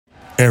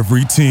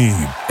Every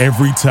team,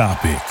 every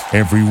topic,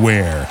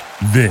 everywhere.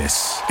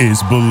 This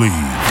is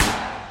Believe.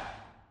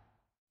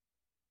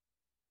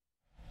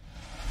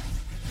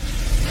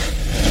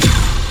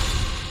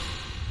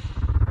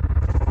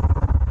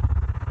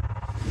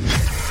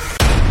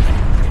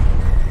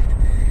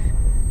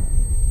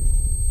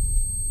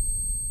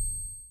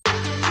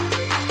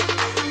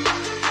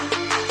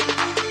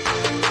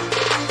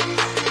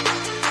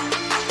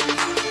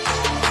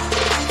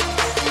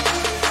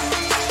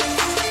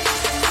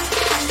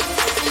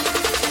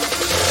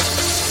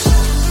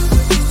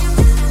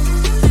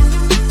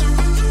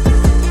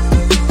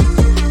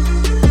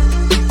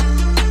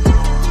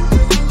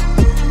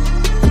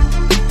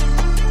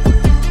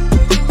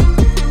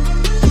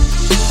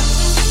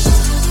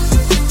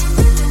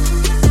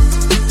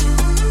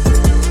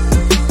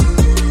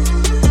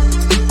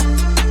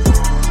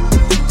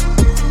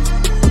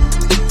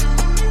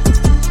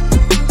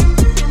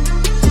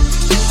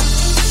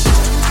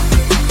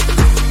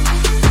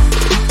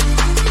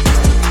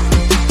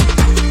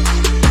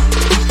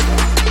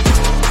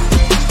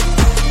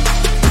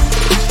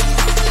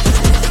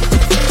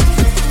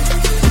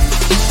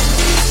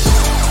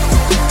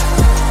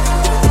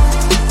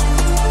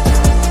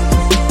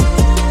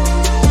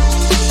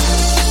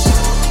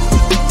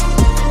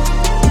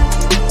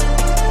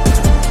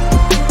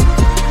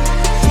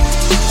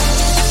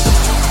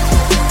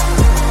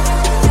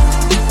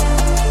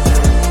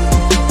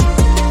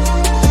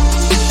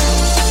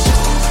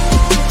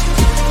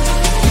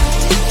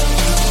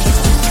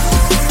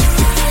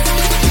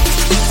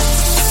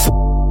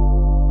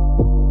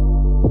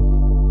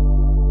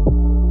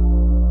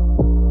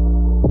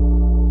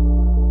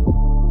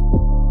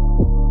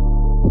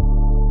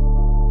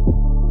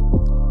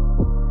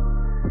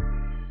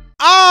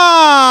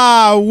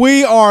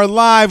 We are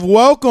live.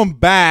 Welcome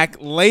back,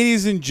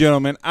 ladies and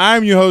gentlemen.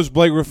 I'm your host,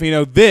 Blake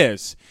Ruffino.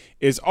 This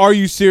is Are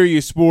You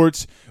Serious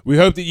Sports. We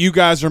hope that you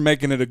guys are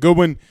making it a good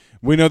one.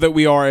 We know that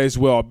we are as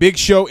well. A big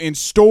show in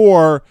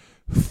store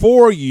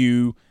for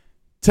you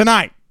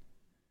tonight.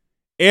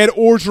 Ed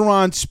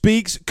Orgeron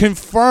speaks,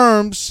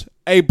 confirms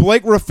a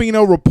Blake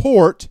Ruffino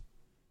report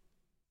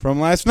from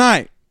last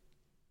night.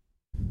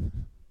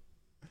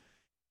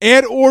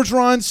 Ed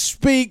Orgeron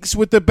speaks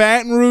with the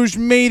Baton Rouge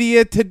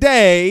media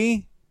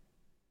today,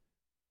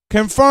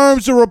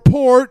 confirms a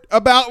report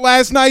about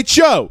last night's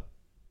show.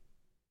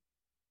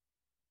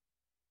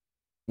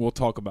 We'll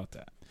talk about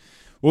that.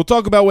 We'll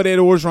talk about what Ed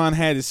Orgeron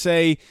had to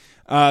say,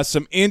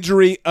 some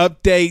injury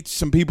updates,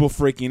 some people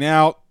freaking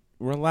out.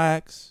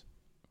 Relax.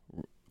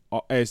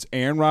 As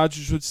Aaron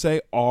Rodgers would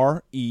say,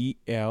 RELAX.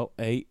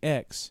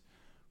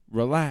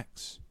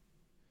 Relax.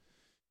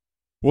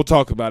 We'll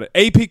talk about it.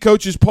 AP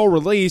Coaches Poll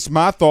release,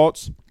 my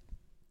thoughts.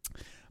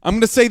 I'm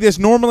going to say this.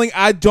 Normally,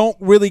 I don't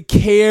really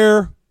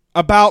care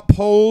about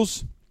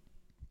polls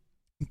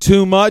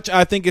too much.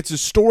 I think it's a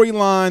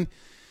storyline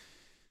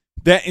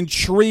that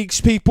intrigues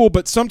people,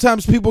 but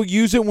sometimes people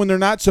use it when they're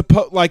not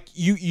supposed. Like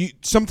you,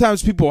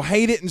 sometimes people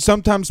hate it, and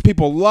sometimes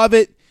people love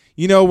it.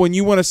 You know, when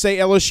you want to say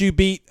LSU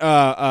beat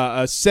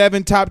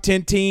 7 top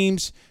 10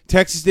 teams,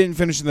 Texas didn't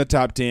finish in the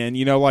top 10.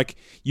 You know, like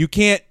you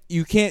can't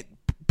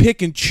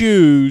pick and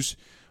choose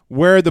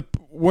where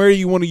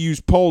you want to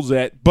use polls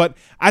at. But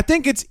I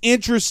think it's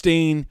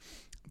interesting.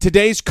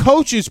 Today's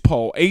coaches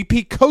poll,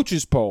 AP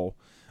coaches poll,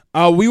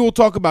 we will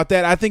talk about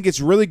that. I think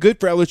it's really good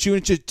for LSU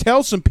and to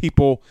tell some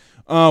people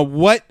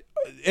what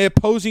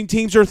opposing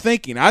teams are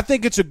thinking. I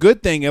think it's a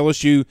good thing,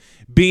 LSU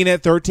being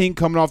at 13,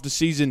 coming off the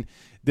season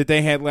that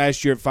they had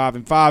last year at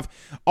 5-5.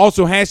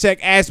 Also, hashtag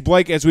Ask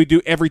Blake, as we do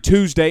every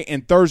Tuesday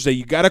and Thursday.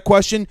 You got a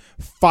question?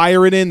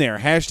 Fire it in there.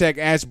 Hashtag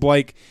Ask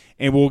Blake,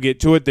 and we'll get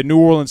to it. The New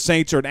Orleans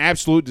Saints are an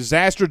absolute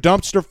disaster,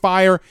 dumpster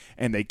fire,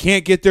 and they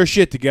can't get their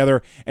shit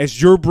together as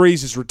Drew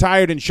Brees is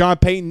retired and Sean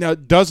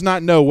Payton does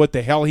not know what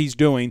the hell he's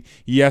doing.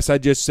 Yes, I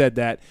just said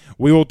that.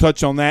 We will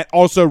touch on that.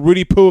 Also,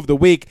 Rudy Poo of the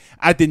Week.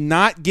 I did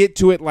not get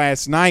to it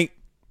last night.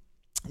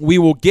 We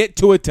will get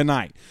to it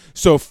tonight.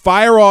 So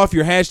fire off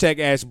your hashtag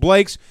Ask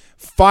Blakes.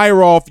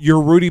 Fire off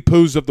your Rudy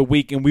Poos of the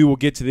Week, and we will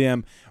get to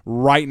them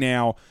right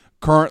now.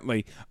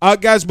 Currently.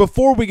 Guys,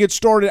 before we get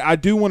started, I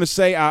do want to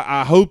say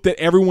I hope that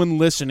everyone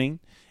listening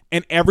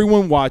and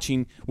everyone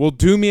watching will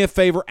do me a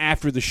favor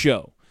after the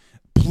show.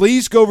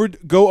 Please go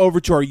over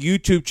to our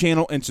YouTube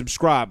channel and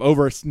subscribe.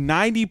 Over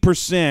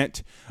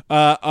 90%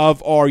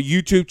 of our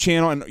YouTube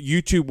channel and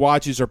YouTube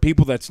watches are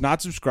people that's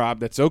not subscribed.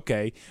 That's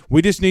okay.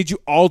 We just need you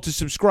all to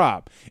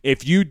subscribe.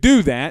 If you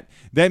do that,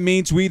 that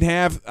means we'd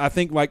have, I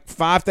think, like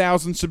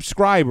 5,000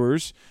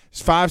 subscribers,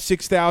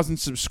 6,000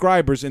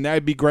 subscribers, and that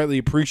would be greatly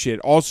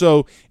appreciated.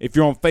 Also, if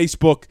you're on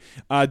Facebook,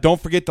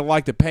 don't forget to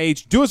like the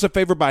page. Do us a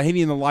favor by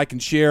hitting the like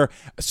and share.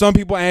 Some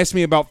people ask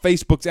me about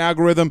Facebook's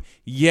algorithm.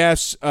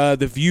 Yes,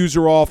 the views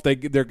are off. They're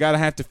going to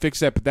have to fix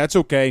that, but that's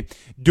okay.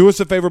 Do us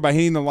a favor by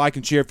hitting the like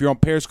and share. If you're on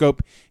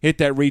Periscope, hit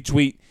that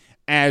retweet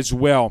as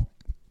well.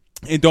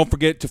 And don't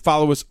forget to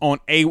follow us on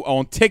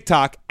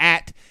TikTok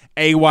at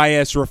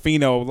AYS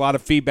Ruffino. A lot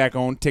of feedback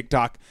on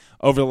TikTok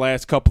over the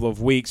last couple of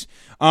weeks.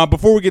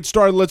 Before we get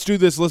started, let's do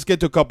this. Let's get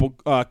to a couple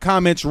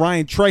comments.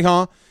 Ryan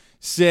Trahan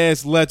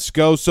says, let's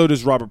go. So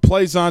does Robert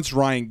Plaisance,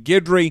 Ryan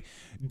Guidry.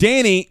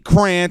 Danny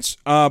Krantz,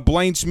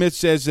 Blaine Smith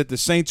says that the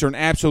Saints are an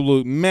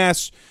absolute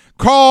mess.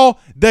 Call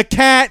the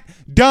cat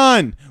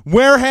done.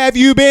 Where have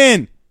you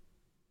been?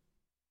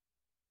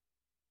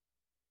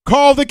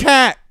 Call the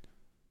cat.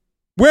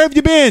 Where have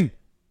you been?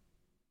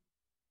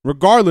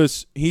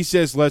 Regardless, he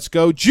says, let's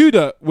go.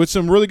 Judah with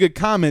some really good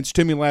comments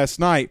to me last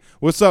night.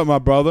 What's up, my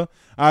brother?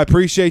 I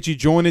appreciate you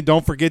joining.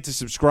 Don't forget to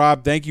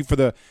subscribe. Thank you for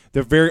the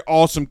very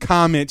awesome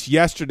comments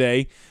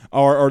yesterday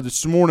or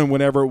this morning,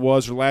 whenever it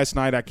was, or last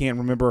night. I can't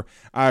remember.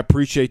 I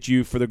appreciate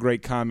you for the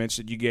great comments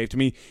that you gave to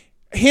me.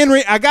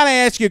 Henry, I got to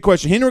ask you a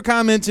question. Henry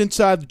comments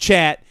inside the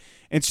chat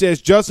and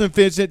says, Justin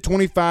Vincent,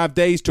 25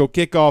 days till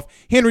kickoff.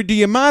 Henry, do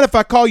you mind if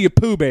I call you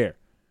Pooh Bear?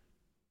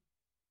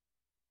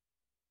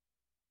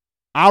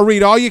 I'll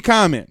read all your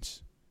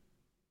comments.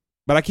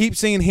 But I keep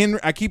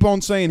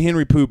on saying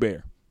Henry Pooh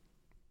Bear.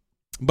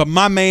 But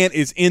my man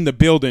is in the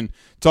building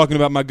talking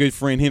about my good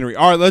friend Henry.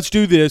 All right, let's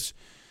do this.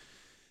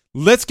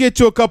 Let's get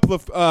to a couple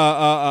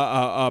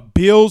of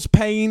bills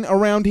paying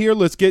around here.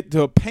 Let's get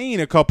to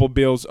paying a couple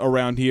bills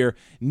around here.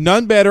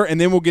 None better,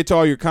 and then we'll get to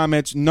all your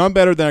comments. None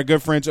better than our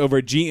good friends over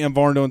at GM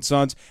Varno &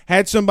 Sons.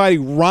 Had somebody,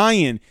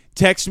 Ryan,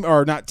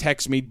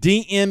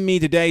 DM me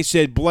today,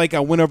 said, Blake, I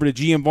went over to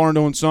GM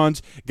Varno &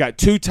 Sons, got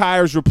 2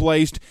 tires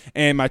replaced,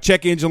 and my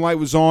check engine light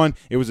was on.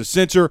 It was a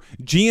sensor.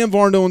 GM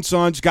Varno &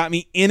 Sons got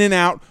me in and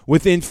out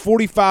within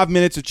 45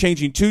 minutes of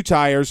changing 2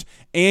 tires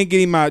and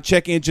getting my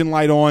check engine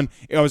light on.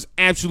 I was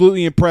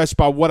absolutely impressed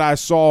by what I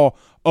saw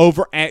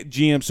over at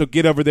GM. So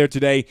get over there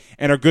today,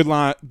 and our good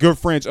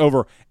friends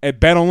over at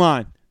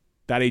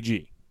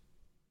betonline.ag.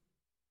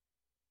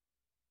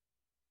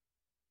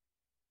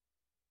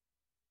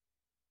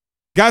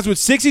 Guys, with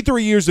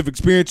 63 years of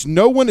experience,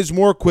 no one is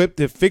more equipped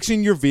to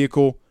fixing your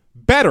vehicle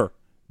better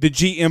than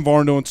GM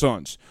Varno &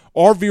 Sons.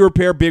 RV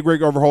repair, big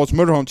rig overhauls,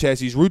 motorhome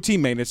chassis,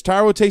 routine maintenance,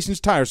 tire rotations,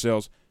 tire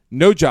sales.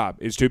 No job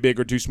is too big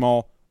or too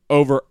small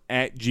over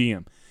at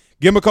GM.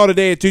 Give them a call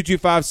today at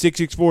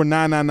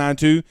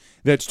 225-664-9992.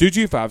 That's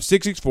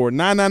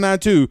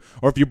 225-664-9992.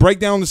 Or if you break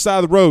down on the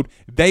side of the road,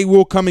 they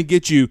will come and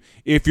get you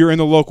if you're in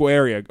the local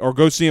area. Or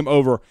go see them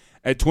over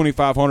at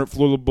 2500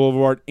 Florida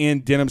Boulevard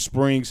in Denham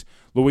Springs,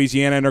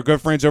 Louisiana. And our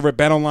good friends over at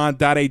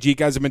betonline.ag.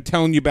 Guys, I've been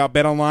telling you about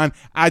BetOnline.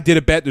 I did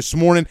a bet this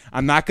morning.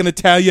 I'm not going to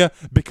tell you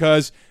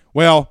because,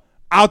 well,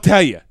 I'll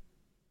tell you.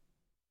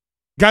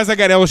 Guys, I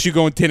got LSU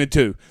going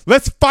 10-2.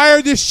 Let's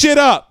fire this shit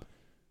up.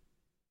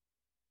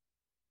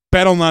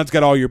 BetOnline's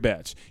got all your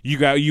bets. You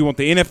want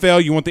the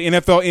NFL, you want the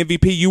NFL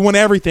MVP, you want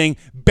everything.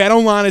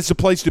 BetOnline is the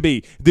place to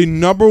be. The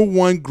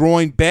 #1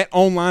 growing bet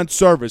online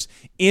service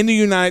in the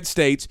United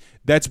States.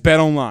 That's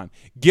BetOnline.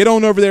 Get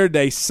on over there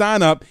today,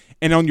 sign up,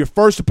 and on your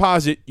first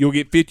deposit, you'll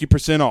get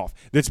 50% off.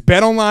 That's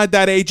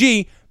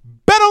betonline.ag,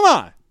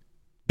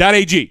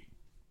 betonline.ag.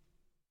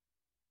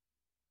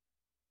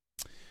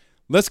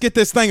 Let's get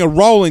this thing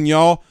a-rolling,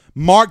 y'all.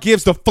 Mark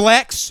gives the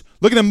flex.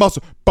 Look at that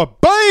muscle.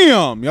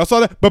 Ba-bam! Y'all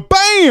saw that?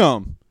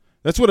 Ba-bam!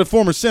 That's what a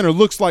former center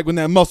looks like when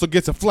that muscle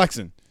gets a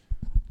flexing.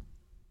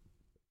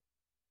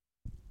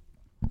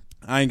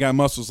 I ain't got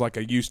muscles like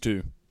I used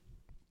to.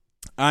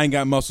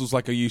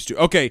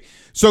 Okay,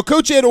 so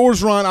Coach Ed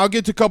Orgeron, I'll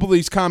get to a couple of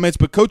these comments,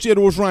 but Coach Ed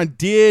Orgeron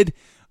did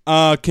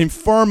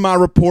confirm my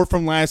report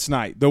from last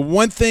night. The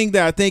one thing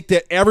that I think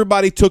that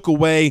everybody took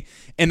away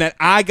and that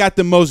I got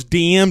the most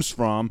DMs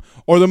from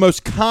or the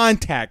most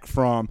contact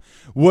from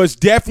was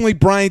definitely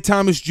Brian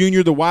Thomas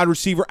Jr., the wide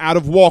receiver out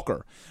of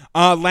Walker.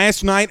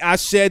 Last night I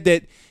said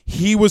that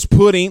he was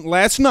going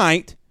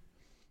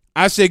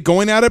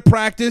out of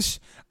practice,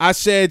 I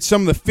said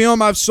some of the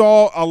film I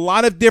saw, a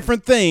lot of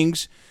different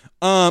things.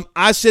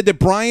 I said that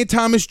Brian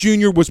Thomas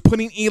Jr. was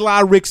putting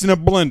Eli Ricks in a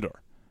blender.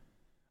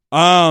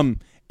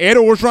 Ed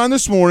Orgeron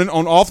this morning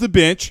on Off the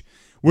Bench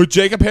with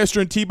Jacob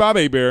Hester and T-Bob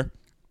Hebert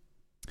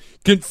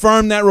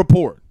confirmed that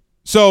report.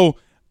 So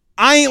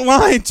I ain't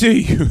lying to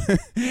you.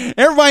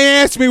 Everybody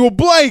asked me, well,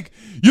 Blake,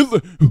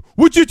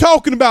 what you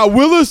talking about,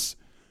 Willis?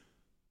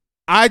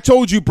 I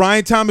told you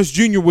Brian Thomas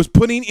Jr. was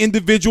putting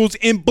individuals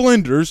in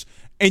blenders,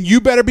 and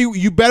you better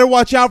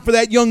watch out for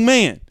that young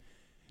man.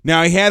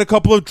 Now, he had a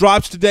couple of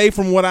drops today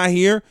from what I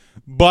hear,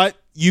 but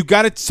you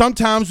got to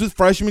sometimes with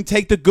freshmen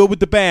take the good with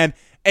the bad,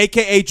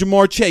 a.k.a.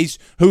 Jamar Chase,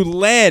 who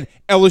led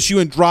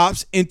LSU in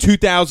drops in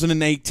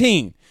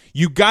 2018.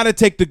 You got to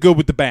take the good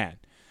with the bad.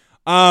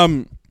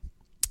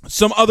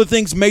 Some other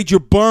things, Major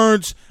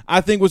Burns,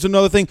 I think was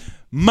another thing.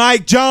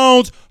 Mike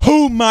Jones,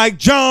 Mike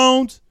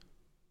Jones?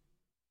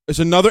 It's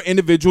another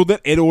individual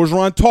that Ed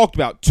Orgeron talked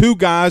about. 2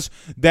 guys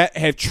that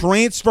have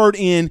transferred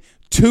in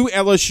to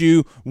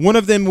LSU. One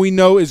of them we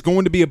know is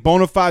going to be a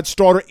bona fide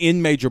starter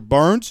in Major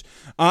Burns.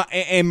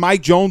 And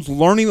Mike Jones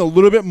learning a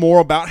little bit more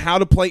about how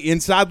to play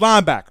inside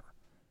linebacker.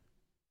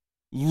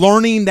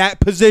 Learning that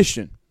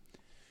position.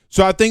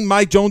 So I think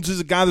Mike Jones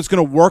is a guy that's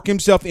going to work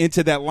himself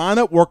into that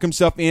lineup, work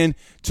himself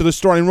into the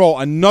starting role.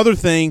 Another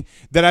thing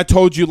that I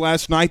told you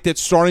last night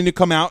that's starting to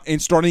come out and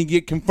starting to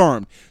get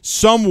confirmed.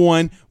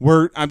 Someone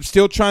where I'm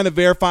still trying to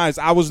verify, as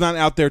I was not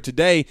out there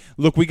today.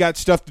 Look, we got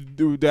stuff to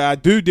do that I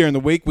do during the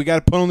week. We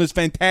got to put on this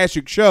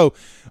fantastic show.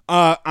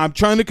 I'm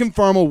trying to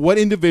confirm what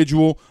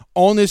individual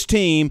on this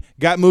team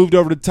got moved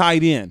over to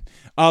tight end.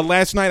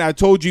 Last night I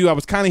told you I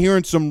was kind of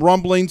hearing some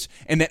rumblings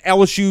and that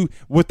LSU,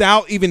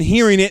 without even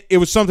hearing it, it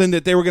was something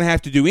that they were going to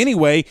have to do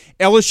anyway.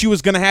 LSU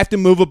was going to have to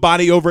move a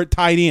body over at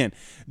tight end.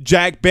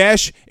 Jack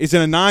Besh is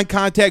in a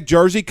non-contact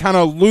jersey, kind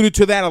of alluded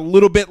to that a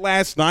little bit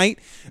last night.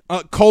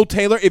 Cole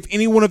Taylor, if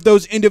any one of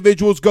those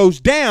individuals goes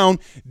down,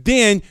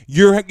 then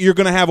you're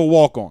going to have a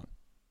walk-on.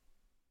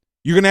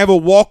 You're going to have a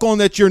walk-on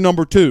that's your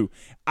number 2.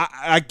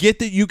 I get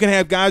that you can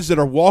have guys that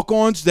are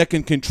walk-ons that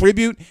can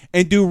contribute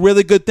and do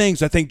really good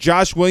things. I think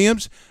Josh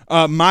Williams,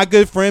 my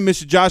good friend,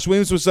 Mr. Josh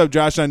Williams. What's up,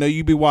 Josh? I know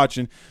you be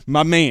watching.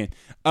 My man.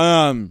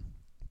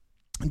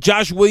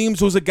 Josh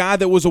Williams was a guy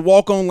that was a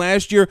walk-on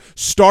last year,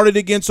 started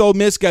against Ole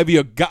Miss, gave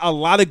you a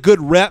lot of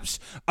good reps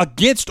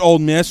against Ole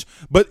Miss,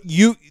 but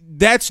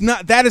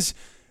that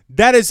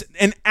is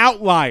an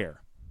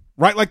outlier,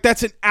 right? Like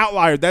that's an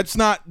outlier. That's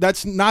not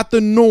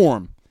the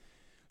norm.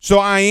 So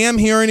I am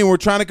hearing, and we're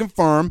trying to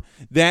confirm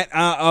that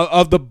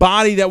of the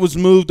body that was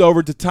moved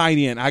over to tight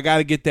end. I got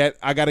to get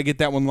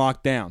that one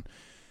locked down.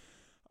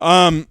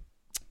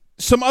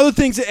 Some other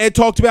things that Ed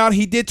talked about.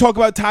 He did talk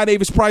about Ty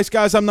Davis Price,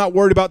 guys. I'm not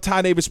worried about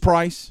Ty Davis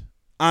Price.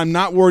 I'm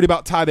not worried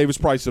about Ty Davis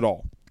Price at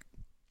all.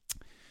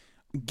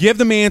 Give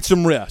the man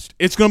some rest.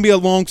 It's going to be a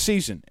long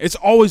season. It's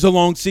always a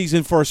long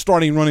season for a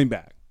starting running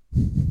back.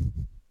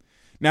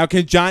 Now,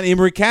 can John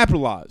Emery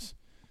capitalize?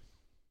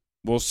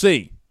 We'll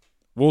see.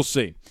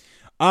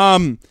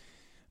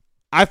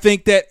 I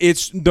think that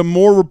it's the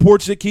more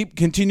reports that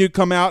continue to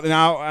come out, and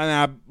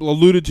I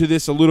alluded to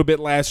this a little bit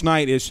last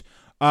night, is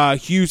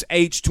Hughes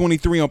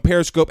H23 on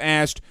Periscope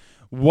asked,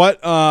 what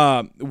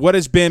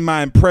has been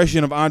my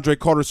impression of Andre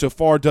Carter so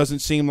far? Doesn't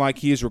seem like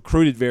he has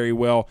recruited very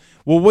well.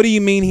 Well, what do you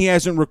mean he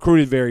hasn't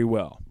recruited very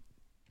well?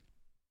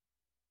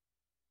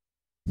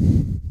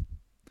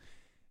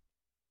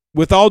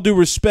 With all due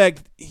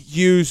respect,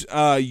 Hughes,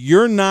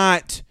 you're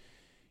not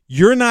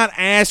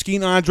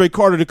asking Andre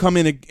Carter to come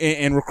in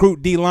and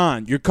recruit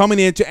D-line. You're coming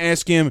in to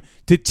ask him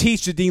to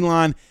teach the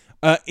D-line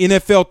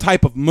NFL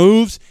type of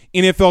moves,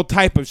 NFL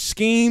type of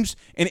schemes,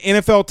 and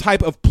NFL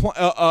type of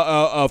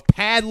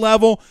pad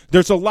level.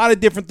 There's a lot of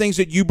different things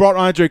that you brought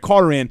Andre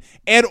Carter in.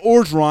 Ed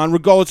Orgeron,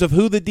 regardless of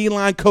who the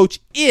D-line coach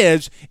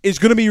is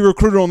going to be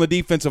recruited on the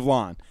defensive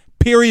line.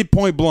 Period,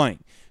 point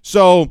blank.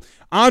 So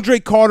Andre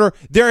Carter,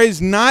 there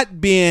has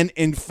not been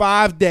in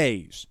 5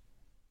 days –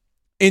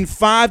 in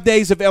 5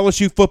 days of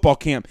LSU football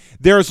camp,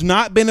 there has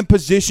not been a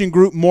position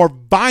group more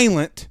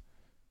violent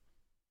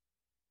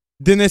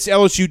than this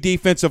LSU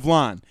defensive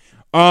line.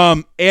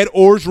 Ed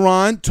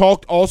Orgeron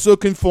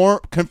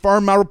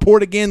confirmed my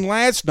report again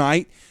last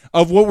night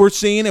of what we're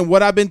seeing and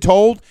what I've been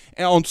told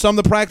on some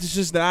of the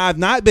practices that I have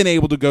not been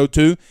able to go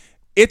to.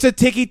 It's a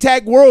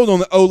ticky-tack world on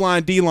the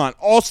O-line, D-line.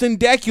 Austin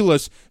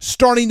Deculus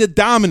starting to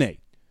dominate.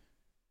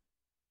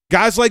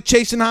 Guys like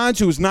Chasen Hines,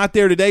 who was not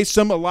there today,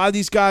 a lot of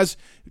these guys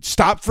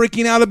stop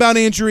freaking out about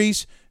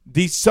injuries.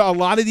 A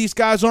lot of these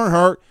guys aren't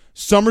hurt.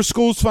 Summer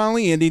school's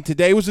finally ending.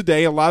 Today was the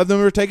day. A lot of them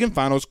are taking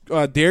finals.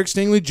 Derek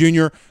Stingley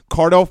Jr.,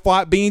 Cardell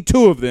Flott being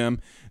 2 of them.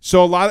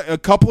 So a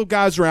couple of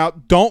guys are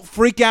out. Don't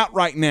freak out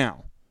right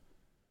now.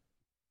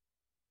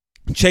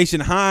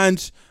 Chasen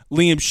Hines,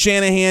 Liam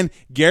Shanahan,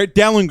 Garrett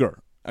Dellinger,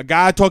 a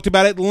guy I talked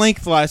about at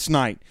length last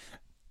night.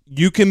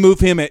 You can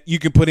put him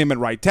at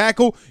right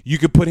tackle. You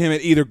can put him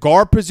at either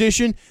guard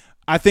position.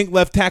 I think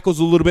left tackle's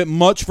a little bit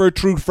much for a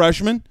true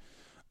freshman.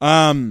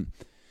 We'll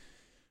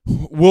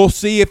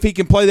see if he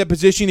can play that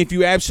position if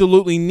you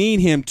absolutely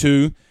need him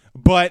to.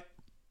 But,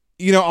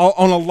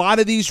 on a lot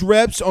of these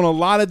reps, on a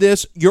lot of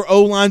this, your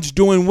O-line's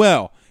doing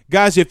well.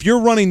 Guys, if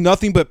you're running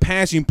nothing but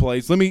passing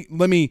plays, let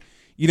me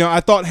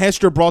I thought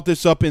Hester brought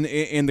this up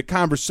in the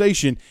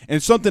conversation, and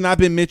it's something I've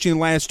been mentioning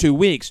the last 2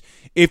 weeks.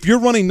 If you're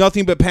running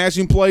nothing but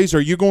passing plays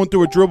or you're going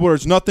through a dribble or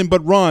it's nothing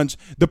but runs,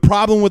 the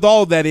problem with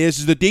all of that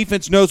is the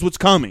defense knows what's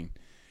coming.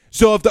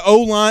 So if the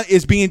O-line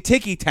is being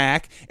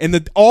ticky-tack and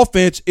the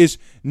offense is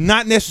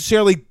not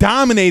necessarily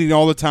dominating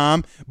all the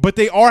time, but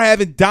they are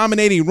having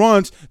dominating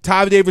runs,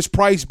 Ty Davis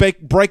Price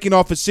breaking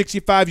off a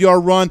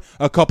 65-yard run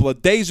a couple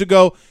of days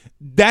ago,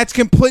 that's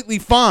completely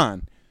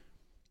fine.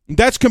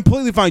 That's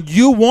completely fine.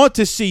 You want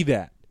to see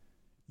that.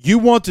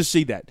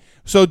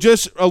 So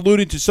just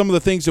alluding to some of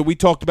the things that we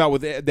talked about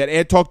that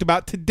Ed talked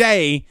about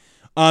today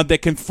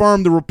that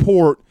confirmed the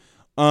report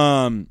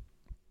last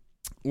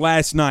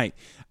night.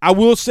 I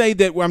will say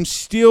that I'm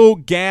still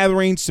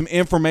gathering some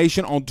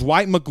information on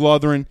Dwight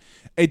McGlothern.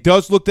 It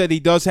does look that he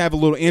does have a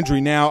little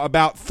injury now.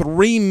 About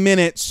 3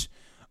 minutes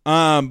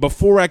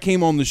before I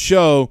came on the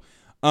show,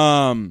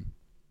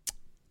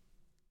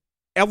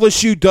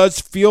 LSU does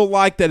feel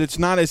like that it's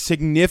not as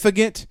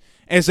significant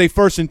as they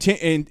first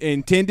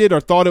intended or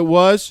thought it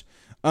was.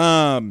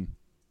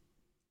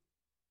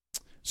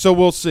 So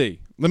we'll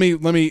see. Let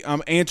me.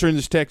 I'm answering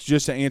this text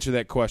just to answer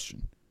that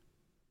question.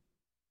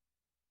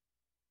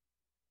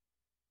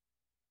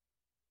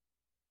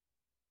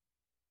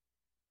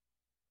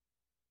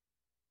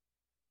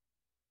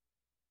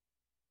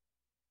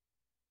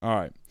 All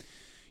right.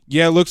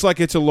 Yeah, it looks like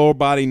it's a lower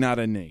body, not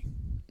a knee.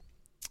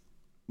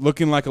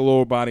 Looking like a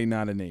lower body,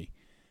 not a knee.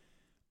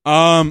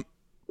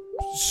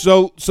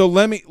 So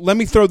let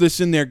me throw this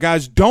in there,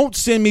 guys. Don't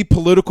send me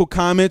political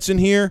comments in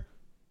here.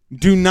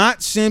 Do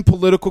not send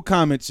political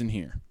comments in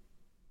here.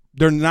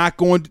 They're not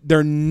going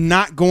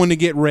to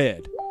get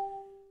read.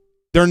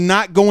 They're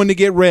not going to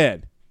get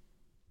read.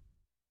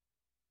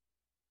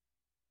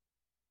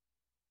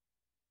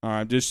 All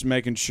right, just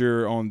making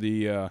sure on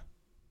the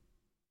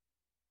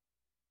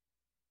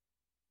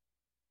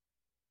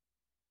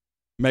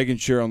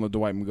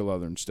Dwight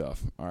McGlothern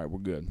stuff. All right, we're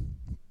good.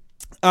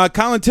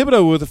 Colin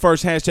Thibodeau with the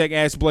first hashtag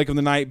Ask Blake of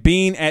the night.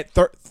 Being at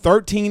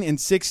 13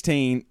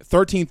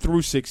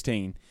 through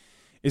 16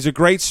 is a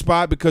great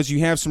spot because you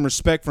have some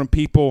respect from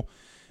people,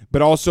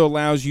 but also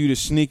allows you to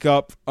sneak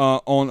up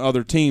on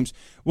other teams.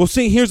 Well,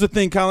 see, here's the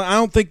thing, Colin. I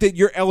don't think that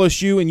you're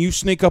LSU and you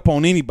sneak up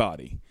on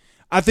anybody.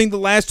 I think the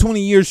last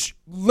 20 years,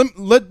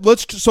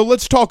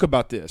 let's talk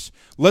about this.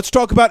 Let's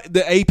talk about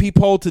the AP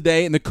poll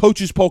today and the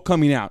coaches poll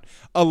coming out.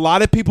 A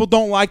lot of people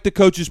don't like the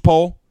coaches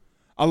poll.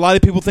 A lot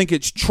of people think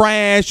it's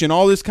trash and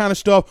all this kind of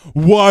stuff.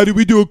 Why do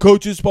we do a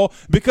coaches poll?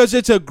 Because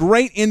it's a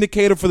great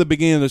indicator for the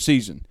beginning of the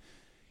season.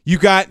 You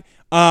got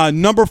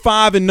number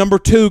 5 and number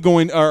 2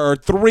 going, or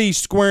 3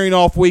 squaring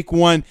off week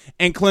 1,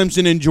 and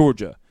Clemson and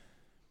Georgia.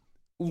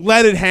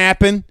 Let it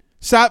happen.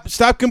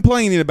 Stop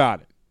complaining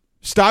about it.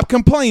 Stop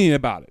complaining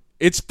about it.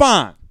 It's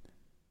fine.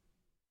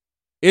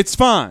 It's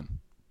fine.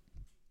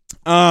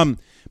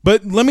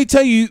 But let me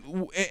tell you,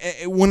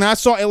 when I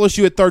saw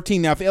LSU at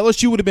 13, now if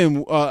LSU would have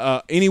been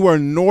anywhere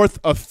north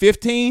of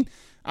 15,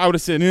 I would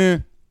have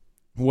said,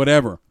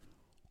 whatever.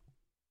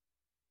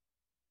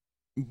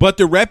 But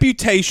the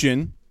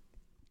reputation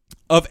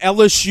of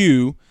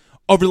LSU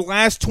over the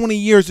last 20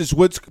 years is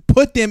what's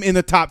put them in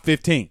the top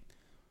 15.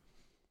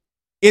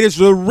 It is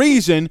the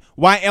reason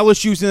why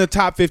LSU's in the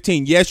top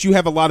 15. Yes, you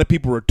have a lot of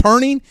people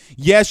returning.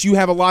 Yes, you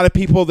have a lot of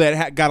people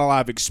that got a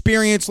lot of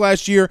experience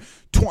last year.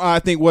 I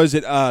think,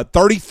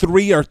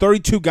 33 or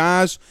 32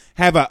 guys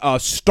have a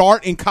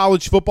start in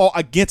college football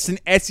against an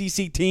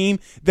SEC team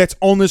that's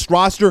on this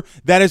roster.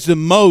 That is the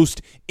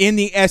most in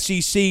the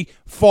SEC,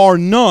 far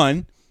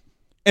none.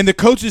 And the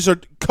coaches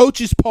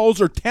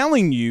polls are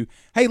telling you,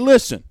 hey,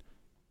 listen.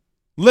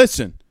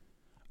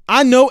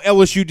 I know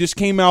LSU just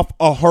came off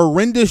a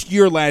horrendous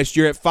year last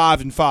year at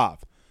 5-5.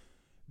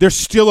 They're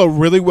still a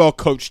really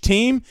well-coached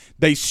team.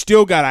 They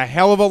still got a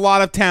hell of a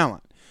lot of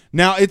talent.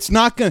 Now,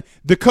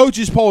 the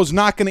coaches poll is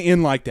not going to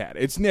end like that.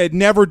 It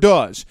never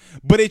does.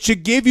 But it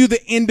should give you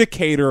the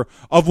indicator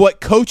of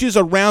what coaches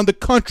around the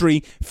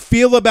country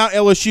feel about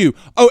LSU.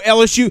 Oh,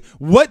 LSU,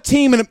 what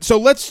team? So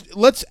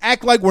let's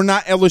act like we're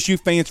not LSU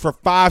fans for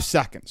 5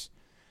 seconds.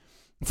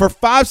 For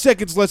 5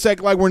 seconds, let's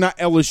act like we're not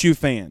LSU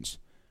fans.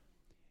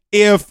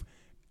 If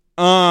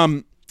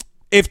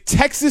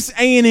Texas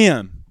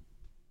A&M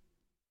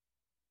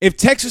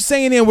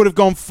would have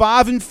gone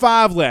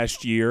 5-5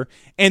 last year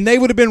and they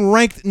would have been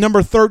ranked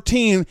number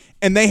 13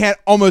 and they had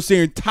almost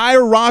their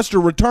entire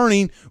roster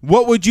returning,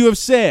 what would you have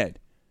said?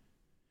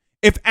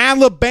 If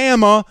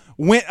Alabama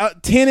went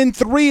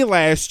 10-3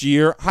 last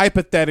year,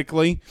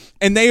 hypothetically,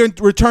 and they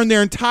returned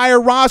their entire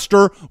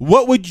roster,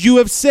 what would you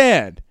have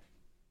said?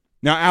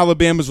 Now,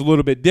 Alabama's a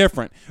little bit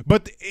different.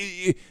 But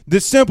the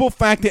simple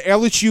fact that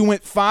LSU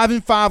went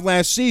 5-5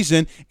 last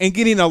season and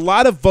getting a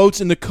lot of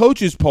votes in the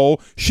coaches poll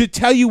should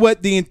tell you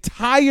what the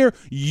entire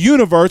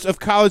universe of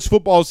college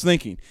football is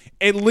thinking,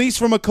 at least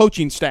from a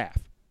coaching staff.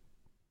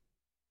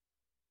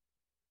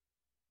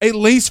 At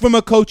least from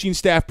a coaching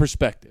staff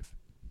perspective.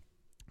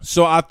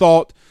 So I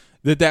thought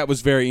that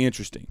was very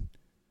interesting.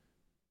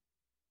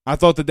 I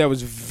thought that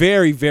was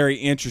very, very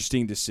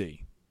interesting to see.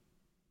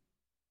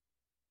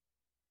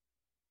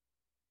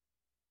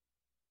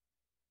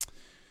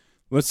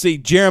 Let's see.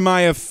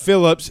 Jeremiah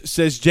Phillips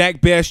says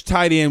Jack Bech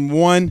tight end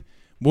 1.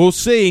 We'll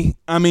see.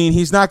 I mean,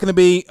 he's not going to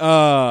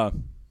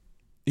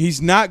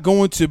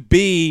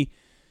be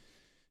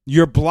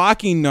your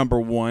blocking number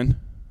 1.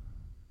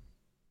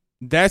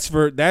 That's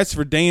for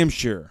damn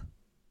sure.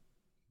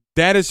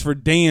 That is for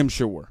damn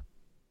sure.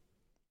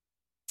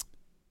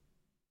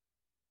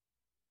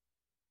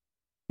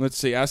 Let's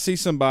see. I see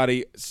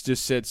somebody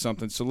just said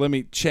something. So let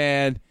me,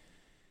 Chad.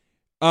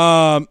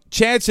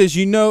 Chad says,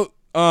 you know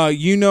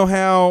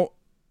how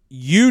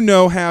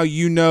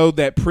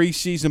that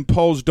preseason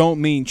polls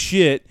don't mean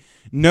shit.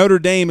 Notre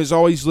Dame is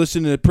always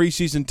listening to the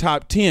preseason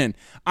top 10.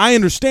 I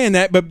understand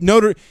that, but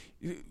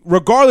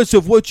regardless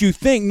of what you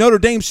think, Notre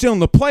Dame's still in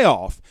the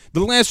playoff.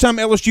 The last time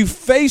LSU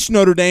faced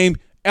Notre Dame,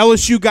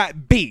 LSU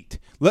got beat.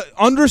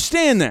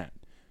 Understand that.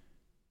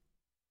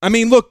 I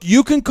mean, look,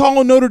 you can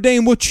call Notre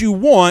Dame what you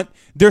want.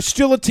 They're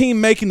still a team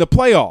making the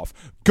playoff.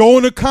 Go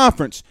in the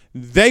conference.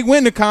 They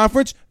win the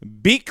conference,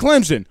 beat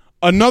Clemson,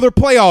 another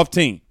playoff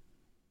team.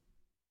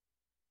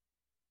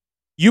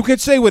 You can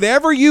say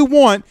whatever you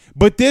want,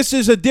 but this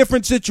is a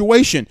different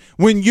situation.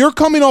 When you're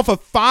coming off a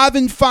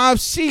 5-5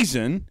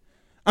 season,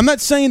 I'm not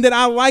saying that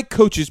I like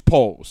coaches'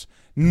 polls.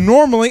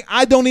 Normally,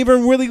 I don't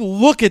even really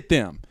look at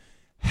them.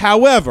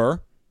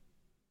 However,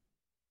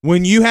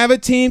 when you have a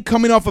team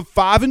coming off a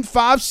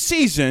 5-5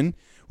 season,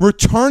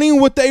 returning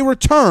what they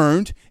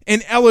returned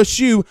in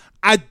LSU,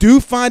 I do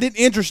find it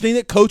interesting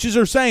that coaches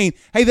are saying,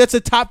 hey, that's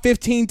a top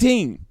 15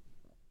 team.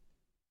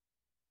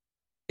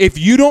 If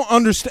you don't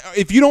understand,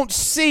 if you don't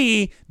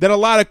see that a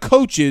lot of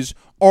coaches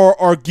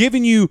are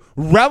giving you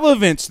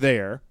relevance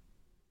there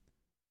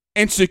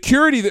and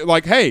security, that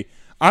like, hey,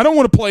 I don't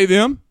want to play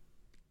them.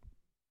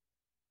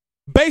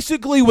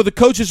 Basically, what the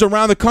coaches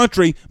around the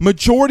country,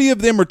 majority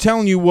of them are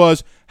telling you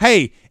was,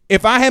 hey,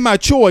 if I had my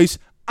choice,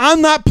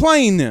 I'm not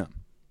playing them.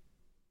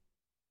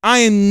 I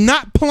am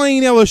not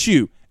playing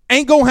LSU.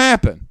 Ain't going to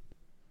happen.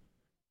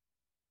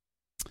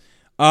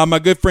 My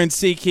good friend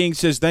C. King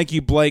says, thank you,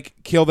 Blake.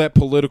 Kill that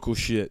political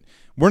shit.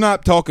 We're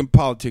not talking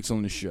politics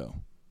on this show.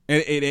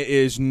 It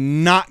is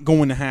not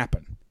going to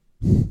happen.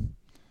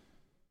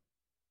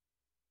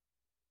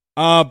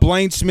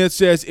 Blaine Smith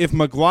says, if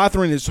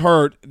McLaughlin is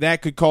hurt,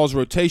 that could cause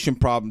rotation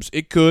problems.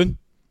 It could.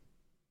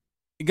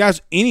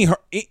 Guys,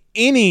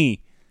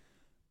 anybody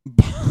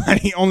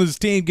on this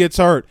team gets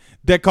hurt,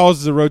 that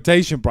causes a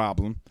rotation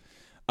problem.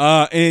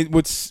 And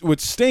what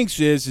stinks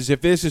is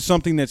if this is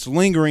something that's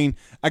lingering,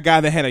 a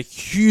guy that had a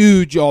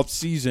huge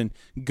offseason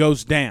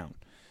goes down.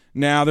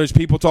 Now, there's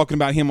people talking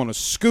about him on a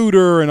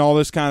scooter and all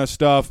this kind of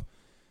stuff.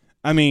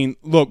 I mean,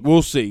 look,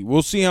 we'll see.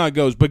 We'll see how it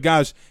goes. But,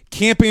 guys,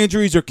 camp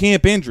injuries are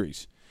camp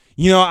injuries.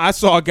 You know, I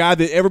saw a guy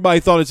that everybody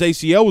thought his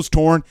ACL was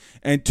torn,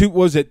 and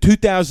was it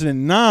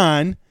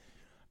 2009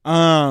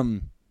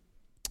 at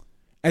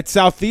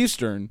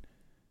Southeastern.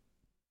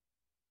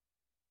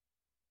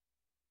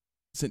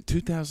 Is it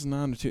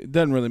 2009 or 2? It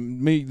doesn't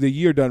really. The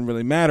year doesn't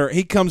really matter.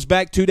 He comes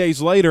back 2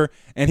 days later,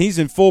 and he's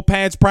in full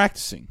pads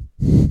practicing.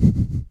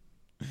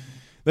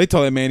 They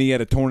told that man he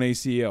had a torn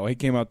ACL. He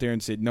came out there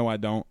and said, "No, I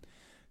don't."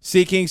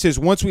 C. King says,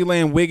 "Once we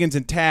land Wiggins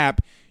and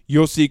Tapp,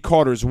 you'll see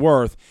Carter's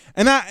worth,"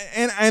 and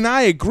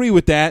I agree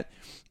with that.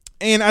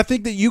 And I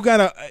think that you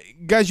gotta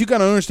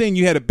understand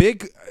you had a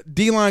big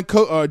D-line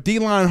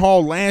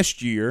haul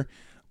last year.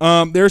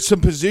 There's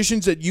some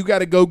positions that you got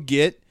to go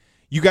get.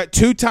 You got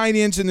 2 tight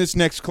ends in this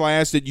next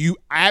class that you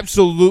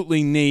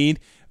absolutely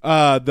need.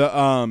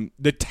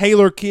 The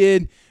Taylor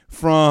kid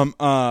from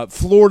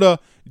Florida,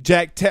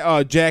 Jake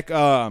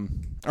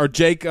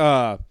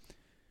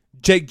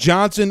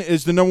Johnson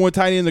is the number 1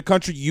 tight end in the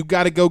country. You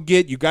got to go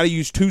get. You got to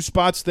use 2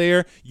 spots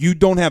there. You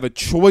don't have a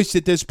choice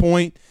at this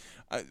point.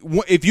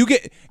 If you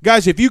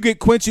get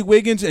Quincy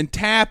Wiggins and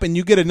Tapp and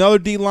you get another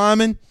D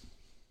lineman,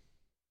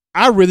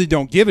 I really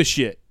don't give a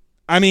shit.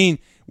 I mean,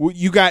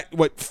 you got,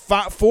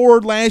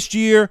 4 last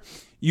year.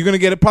 You're going to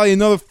get probably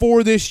another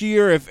 4 this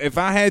year if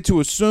I had to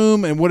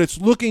assume, and what it's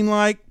looking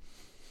like.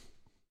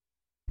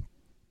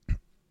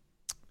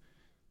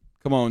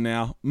 Come on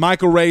now.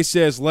 Michael Ray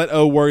says, let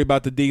O worry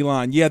about the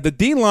D-line. Yeah, the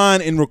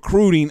D-line in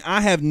recruiting,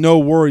 I have no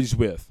worries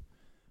with.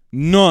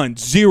 None.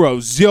 Zero.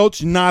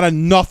 Zilch. Not a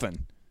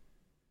nothing.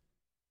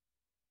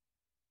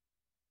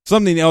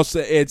 Something else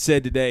that Ed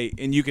said today,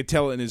 and you could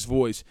tell it in his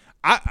voice.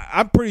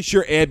 I'm pretty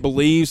sure Ed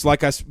believes,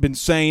 like I've been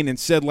saying and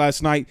said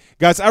last night,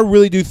 guys, I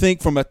really do think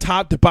from a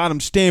top-to-bottom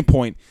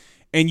standpoint,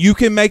 and you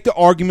can make the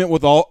argument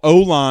with all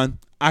O-line.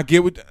 I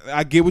get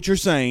what you're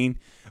saying.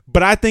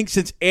 But I think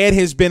since Ed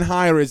has been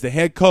hired as the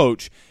head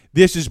coach,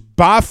 this is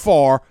by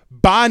far,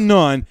 by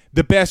none,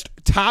 the best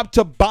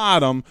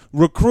top-to-bottom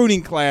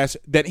recruiting class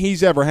that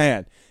he's ever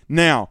had.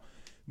 Now,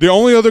 the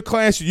only other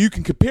class you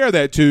can compare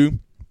that to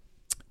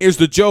is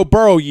the Joe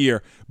Burrow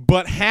year.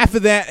 But half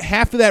of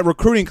that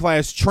recruiting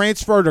class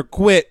transferred or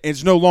quit and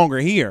is no longer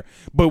here.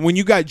 But when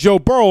you got Joe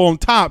Burrow on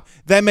top,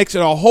 that makes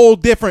it a whole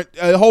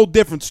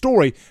different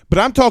story. But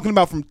I'm talking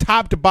about from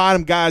top to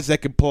bottom guys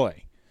that can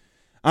play.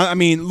 I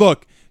mean,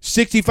 look.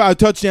 65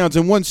 touchdowns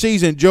in one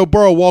season. Joe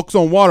Burrow walks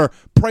on water.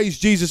 Praise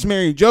Jesus,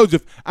 Mary, and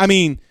Joseph. I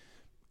mean,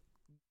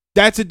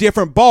 that's a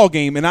different ball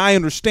game, and I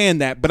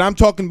understand that. But I'm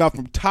talking about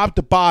from top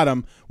to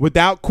bottom,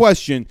 without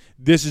question,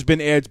 this has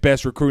been Ed's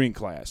best recruiting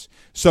class.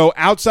 So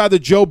outside the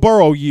Joe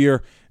Burrow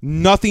year,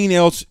 nothing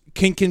else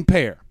can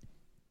compare.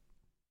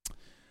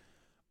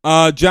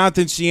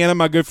 Jonathan Sienna,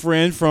 my good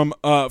friend from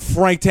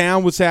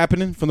Franktown, what's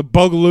happening? From the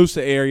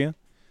Bogalusa area.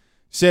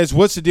 Says,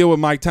 what's the deal with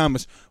Mike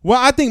Thomas? Well,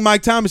 I think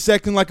Mike Thomas is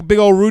acting like a big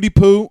old Rudy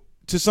Poo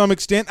to some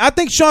extent. I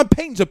think Sean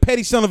Payton's a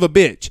petty son of a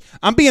bitch.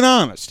 I'm being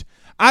honest.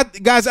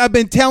 Guys, I've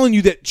been telling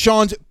you that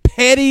Sean's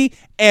petty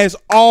as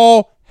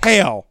all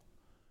hell.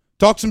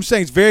 Talk some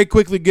Saints very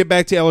quickly, get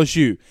back to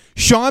LSU.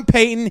 Sean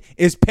Payton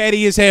is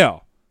petty as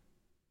hell.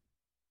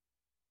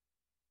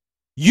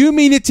 You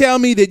mean to tell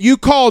me that you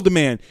called the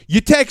man, you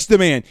text the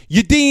man,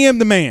 you DM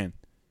the man.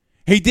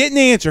 He didn't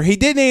answer.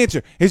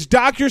 His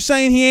doctor's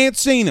saying he ain't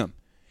seen him.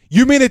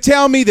 You mean to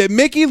tell me that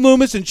Mickey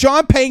Loomis and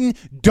Sean Payton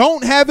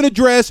don't have an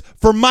address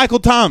for Michael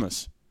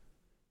Thomas?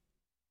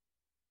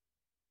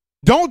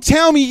 Don't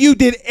tell me you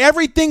did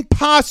everything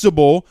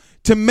possible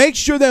to make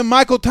sure that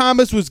Michael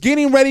Thomas was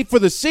getting ready for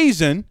the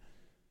season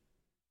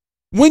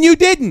when you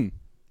didn't?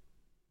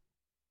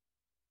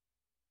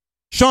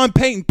 Sean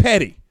Payton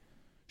petty.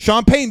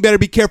 Sean Payton better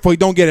be careful he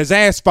don't get his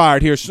ass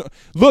fired here.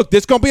 Look,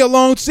 this going to be a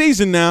long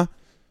season now.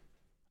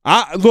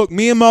 Look,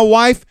 me and my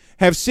wife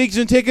have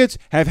season tickets,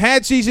 have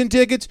had season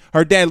tickets.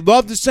 Her dad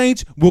loved the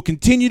Saints, will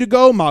continue to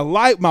go. My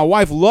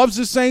wife loves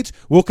the Saints,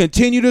 will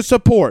continue to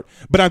support.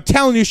 But I'm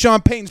telling you,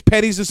 Sean Payton's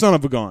petty's the son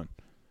of a gun.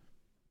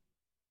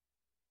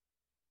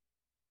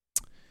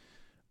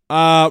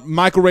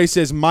 Michael Ray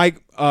says,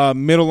 Mike,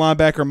 middle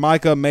linebacker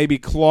Micah, maybe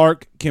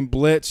Clark can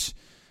blitz,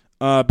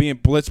 being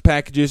blitz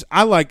packages.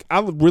 I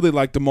really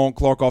like Damone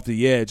Clark off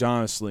the edge,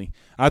 honestly.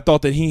 I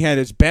thought that he had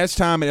his best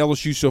time at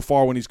LSU so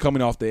far when he's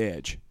coming off the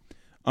edge.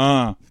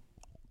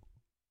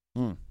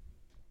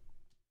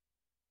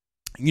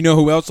 You know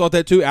who else thought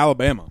that too?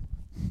 Alabama.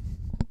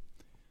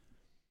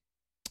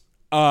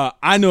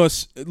 I know.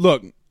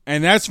 Look,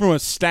 and that's from a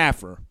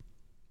staffer.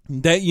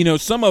 That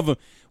some of them.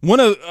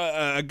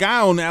 A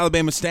guy on the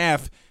Alabama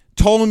staff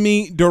told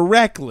me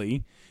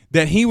directly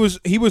that he was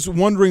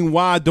wondering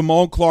why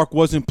Damone Clark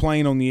wasn't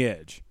playing on the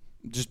edge.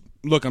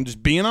 I'm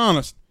just being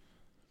honest.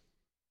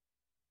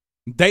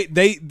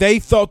 They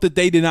thought that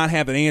they did not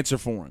have an answer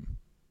for him.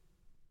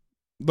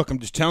 Look, I'm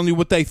just telling you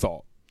what they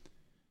thought.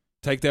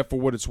 Take that for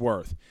what it's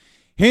worth.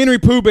 Henry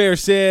Pooh Bear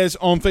says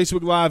on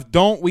Facebook Live,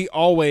 don't we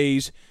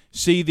always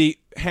see the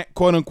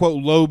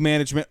quote-unquote load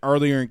management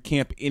earlier in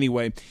camp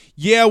anyway?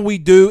 Yeah, we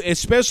do,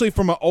 especially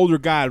from an older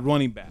guy at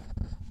running back.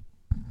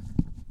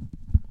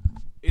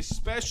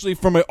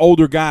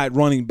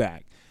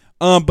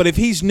 But if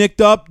he's nicked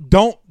up,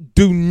 do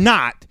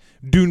not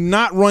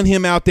run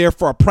him out there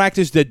for a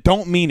practice that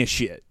don't mean a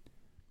shit.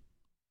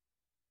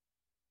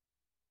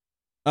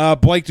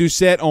 Blake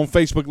Doucette on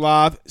Facebook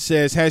Live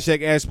says,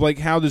 #Ask Blake,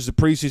 how does the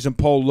preseason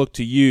poll look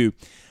to you?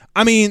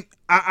 I mean,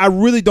 I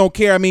really don't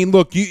care. I mean,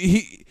 look,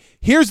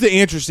 here's the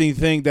interesting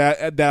thing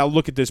that I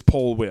look at this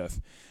poll with.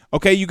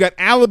 Okay, you got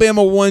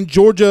Alabama 1,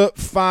 Georgia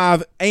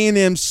 5,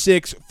 A&M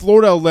 6,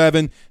 Florida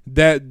 11.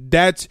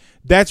 That's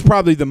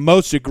probably the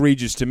most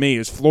egregious to me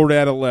is Florida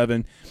at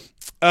 11.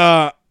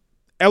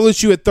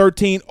 LSU at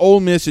 13,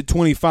 Ole Miss at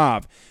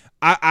 25.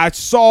 I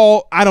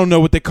don't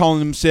know what they're calling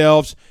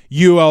themselves,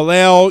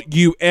 ULL,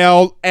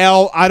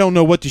 ULL. I don't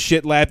know what the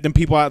shit them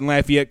people out in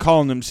Lafayette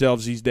calling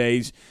themselves these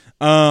days.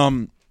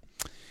 They're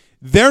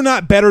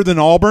not better than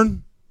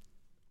Auburn.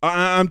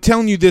 I'm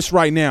telling you this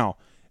right now.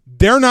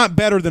 They're not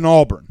better than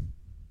Auburn.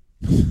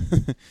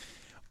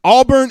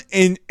 Auburn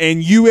and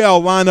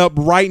UL line up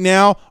right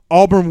now.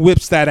 Auburn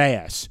whips that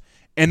ass,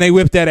 and they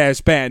whip that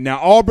ass bad.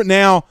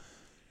 Now,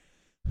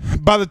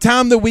 by the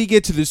time that we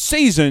get to the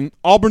season,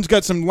 Auburn's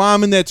got some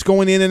linemen that's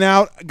going in and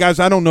out. Guys,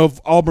 I don't know if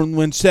Auburn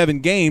wins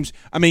 7 games.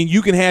 I mean,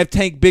 you can have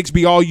Tank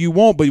Bigsby all you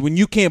want, but when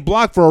you can't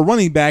block for a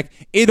running back,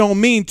 it don't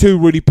mean 2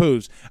 Rudy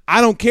Poos.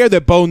 I don't care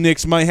that Bo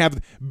Nix might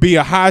be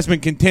a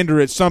Heisman contender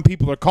as some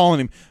people are calling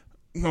him.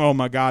 Oh,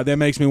 my God, that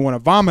makes me want to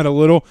vomit a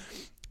little.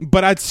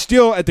 But I'd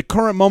still, at the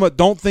current moment,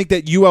 don't think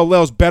that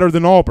ULL is better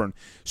than Auburn.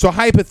 So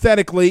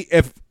hypothetically,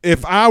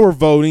 if I were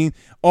voting,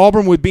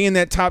 Auburn would be in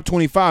that top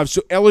 25.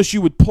 So LSU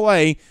would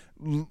play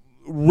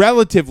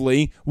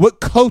relatively what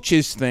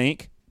coaches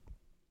think,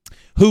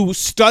 who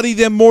study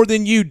them more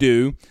than you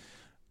do,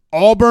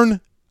 Auburn,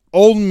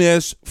 Ole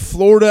Miss,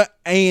 Florida,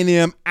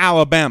 A&M,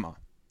 Alabama.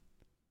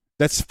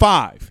 That's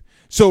 5.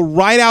 So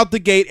right out the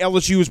gate,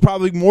 LSU is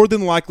probably more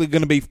than likely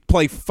going to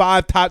play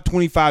 5 top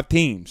 25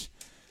 teams.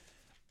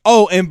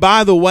 Oh, and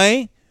by the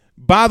way,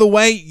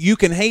 you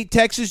can hate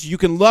Texas, you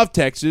can love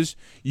Texas,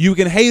 you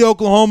can hate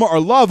Oklahoma or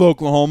love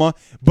Oklahoma,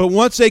 but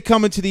once they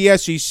come into the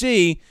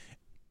SEC,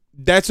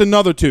 that's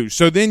another 2.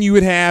 So then you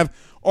would have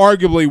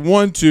arguably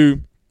 1,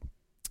 2,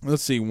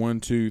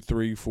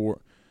 3,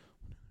 4,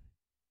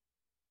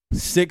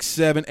 6,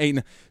 7, 8,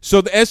 9. So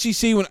the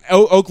SEC, when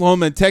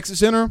Oklahoma and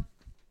Texas enter,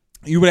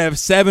 you would have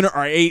 7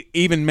 or 8,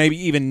 maybe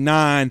even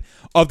 9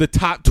 of the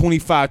top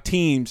 25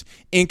 teams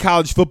in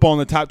college football in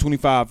the top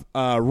 25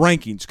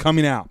 rankings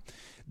coming out.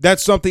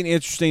 That's something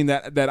interesting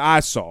that I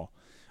saw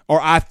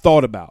or I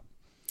thought about.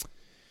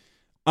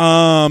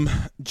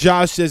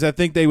 Josh says, I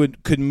think they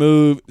could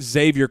move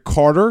Xavier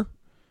Carter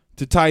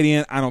to tight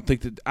end. I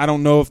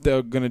don't know if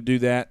they're going to do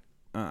that.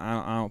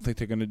 I don't think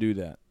they're going to do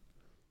that.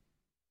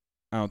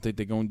 I don't think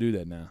they're going to do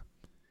that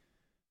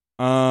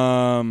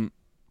now.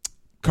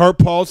 Kurt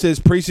Paul says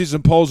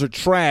preseason polls are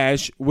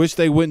trash. Wish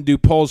they wouldn't do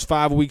polls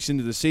 5 weeks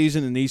into the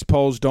season, and these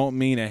polls don't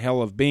mean a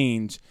hell of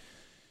beans.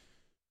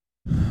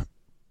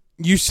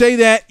 You say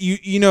that,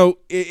 you know,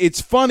 it's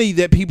funny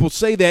that people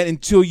say that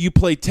until you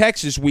play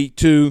Texas week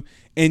 2,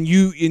 and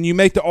you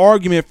make the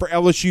argument for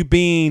LSU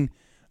being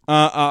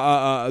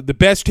the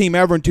best team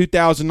ever in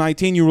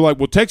 2019. You were like,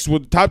 well, Texas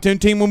was the top 10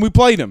 team when we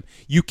played them.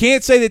 You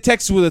can't say that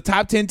Texas was a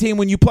top 10 team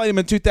when you played them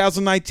in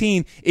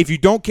 2019 if you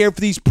don't care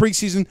for these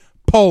preseason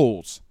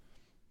polls.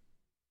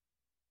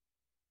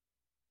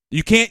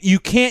 You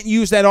can't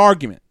use that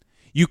argument.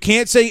 You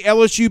can't say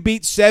LSU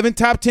beat 7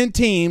 top 10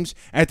 teams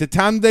at the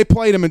time they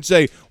played them and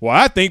say, well,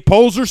 I think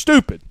polls are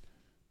stupid.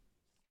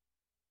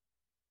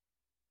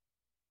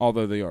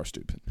 although they are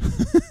stupid.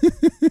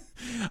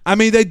 I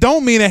mean, they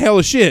don't mean a hell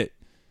of shit.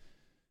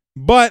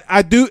 But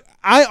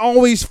I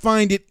always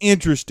find it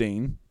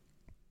interesting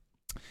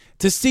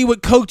to see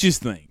what coaches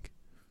think.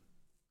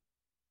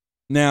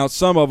 Now,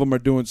 some of them are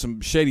doing some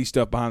shady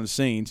stuff behind the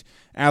scenes.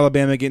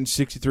 Alabama getting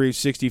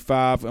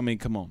 63-65. I mean,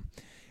 come on.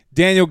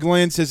 Daniel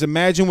Glenn says,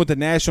 imagine with the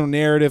national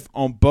narrative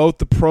on both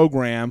the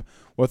program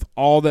with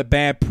all that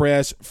bad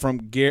press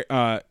from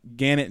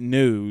Gannett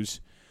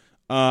News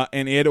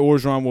and Ed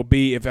Orgeron will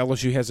be if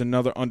LSU has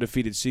another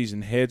undefeated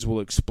season. Heads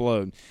will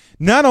explode.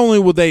 Not only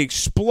will they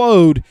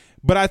explode,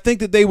 but I think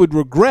that they would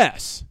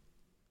regress.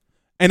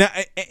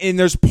 And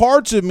there's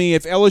parts of me,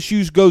 if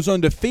LSU goes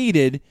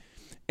undefeated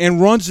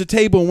and runs the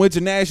table and wins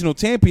a national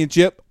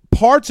championship,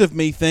 parts of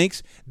me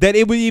thinks that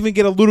it would even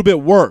get a little bit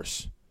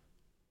worse.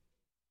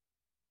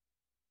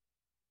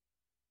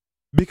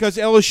 Because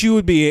LSU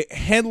would be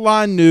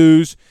headline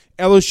news.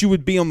 LSU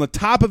would be on the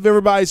top of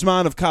everybody's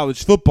mind of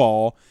college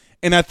football.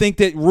 And I think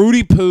that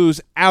Rudy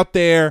Poo's out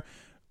there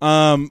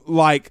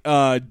like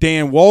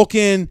Dan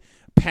Wolken,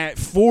 Pat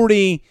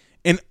Forty,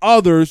 and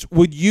others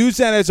would use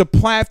that as a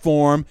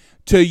platform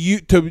to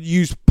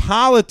use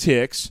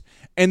politics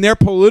and their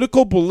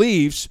political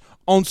beliefs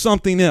on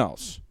something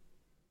else.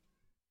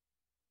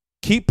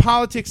 Keep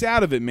politics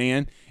out of it,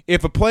 man.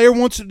 If a player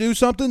wants to do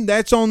something,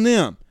 that's on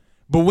them.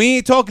 But we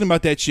ain't talking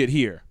about that shit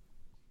here.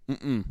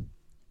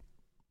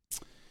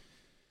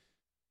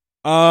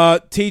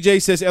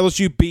 TJ says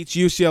LSU beats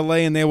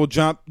UCLA and they will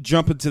jump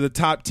into the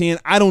top 10.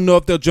 I don't know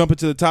if they'll jump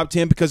into the top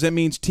 10 because that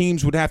means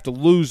teams would have to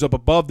lose up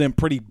above them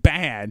pretty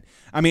bad.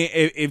 I mean,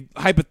 if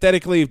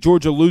hypothetically, if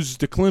Georgia loses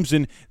to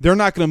Clemson, they're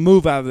not going to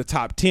move out of the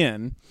top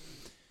 10.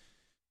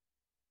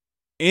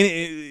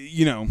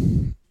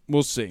 And,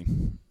 we'll see.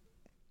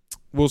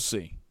 We'll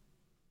see.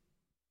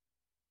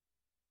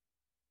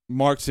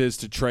 Mark says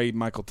to trade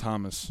Michael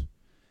Thomas.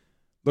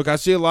 Look, I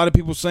see a lot of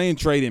people saying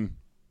trade him.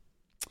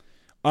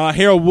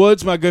 Harold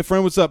Woods, my good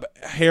friend. What's up,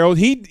 Harold?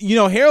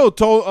 Harold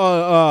told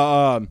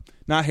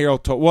not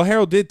Harold told. Well,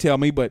 Harold did tell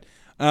me, but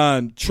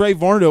Trey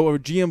Varno or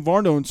GM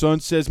Varno and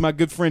Son says my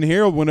good friend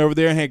Harold went over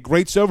there and had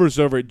great service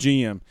over at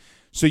GM.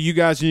 So you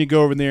guys need to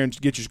go over there and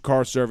get your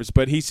car serviced.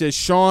 But he says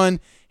Sean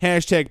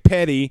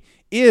 #Petty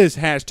is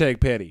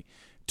 #Petty.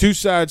 Two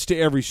sides to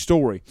every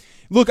story.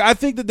 Look, I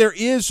think that there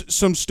is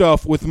some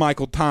stuff with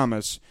Michael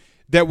Thomas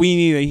that we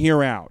need to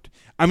hear out.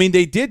 I mean,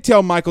 they did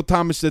tell Michael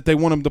Thomas that they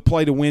want him to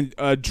play to win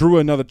Drew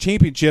another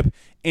championship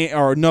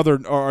or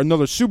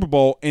another Super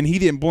Bowl, and he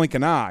didn't blink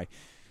an eye.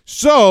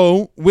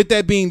 So, with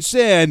that being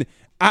said,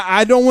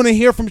 I don't want to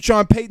hear from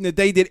Sean Payton that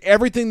they did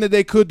everything that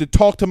they could to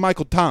talk to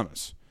Michael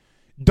Thomas.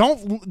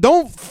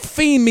 Don't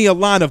feed me a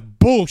line of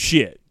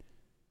bullshit.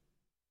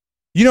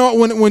 You know,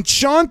 when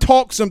Sean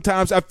talks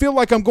sometimes, I feel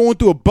like I'm going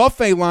through a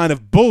buffet line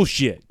of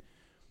bullshit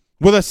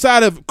with a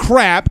side of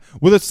crap,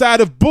 with a side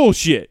of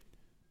bullshit.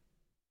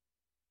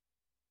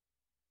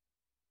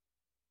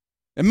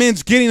 That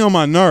man's getting on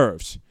my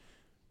nerves.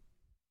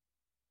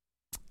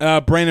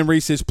 Brandon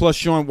Reese says, plus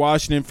Sean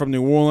Washington from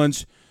New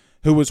Orleans,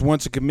 who was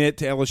once a commit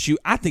to LSU.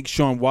 I think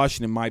Sean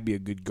Washington might be a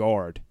good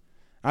guard.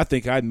 I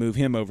think I'd move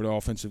him over to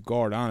offensive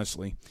guard,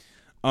 honestly.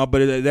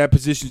 But that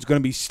position is going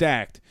to be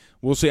stacked.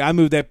 We'll see. I'd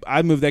move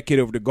that kid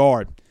over to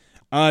guard.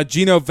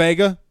 Gino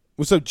Vega,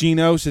 what's up,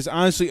 Gino? Says,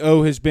 honestly,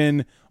 O has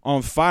been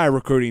on fire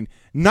recruiting.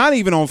 Not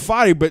even on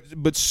fire,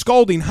 but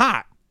scalding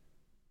hot.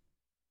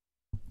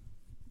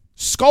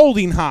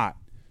 Scalding hot.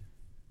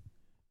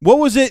 What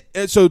was it?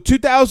 So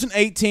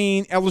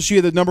 2018, LSU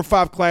had the number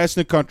 5 class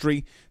in the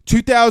country.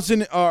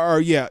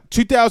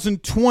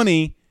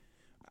 2020,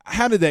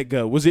 how did that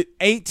go? Was it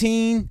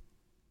 18?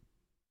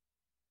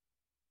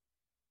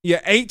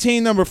 Yeah,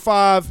 18, number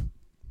 5.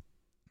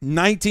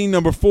 19,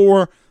 number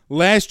 4.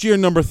 Last year,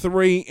 number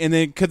 3. And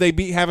then could they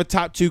have a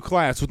top 2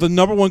 class with the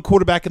number 1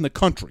 quarterback in the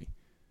country?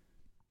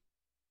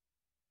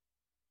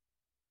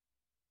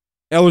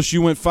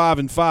 LSU went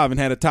 5-5 and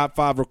had a top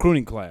 5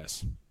 recruiting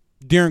class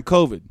during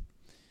COVID.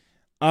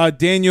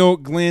 Daniel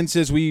Glenn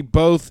says we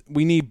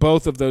need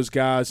both of those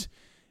guys,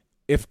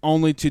 if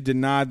only to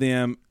deny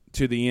them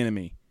to the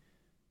enemy.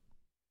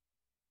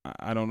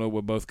 I don't know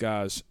what both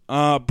guys.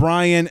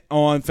 Brian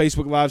on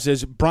Facebook Live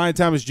says Brian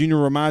Thomas Jr.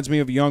 reminds me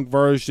of a young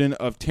version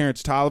of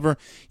Terrence Tolliver.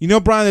 You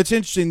know, Brian, that's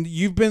interesting.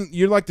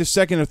 You're like the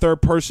second or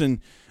third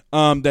person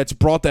that's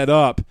brought that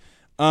up.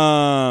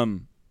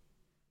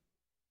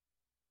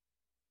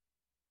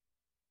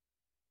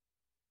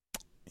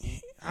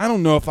 I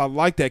don't know if I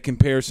like that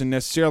comparison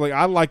necessarily.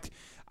 I like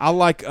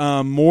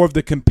more of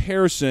the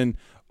comparison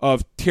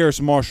of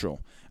Terrace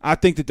Marshall. I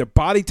think that their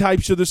body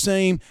types are the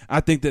same.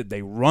 I think that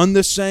they run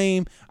the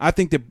same. I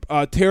think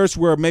that Terrace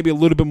were maybe a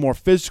little bit more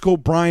physical.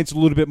 Bryant's a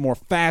little bit more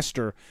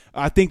faster.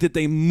 I think that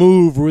they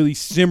move really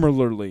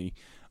similarly.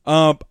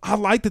 I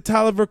like the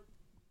Tolliver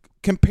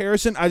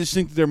comparison. I just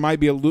think that there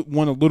might be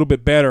one a little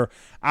bit better.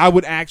 I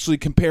would actually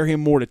compare him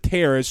more to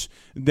Terrace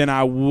than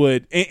I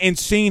would. And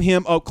seeing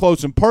him up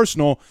close and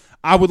personal,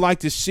 I would like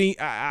to see.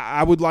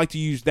 I would like to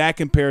use that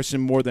comparison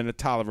more than a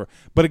Tolliver.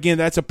 But again,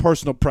 that's a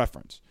personal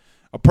preference.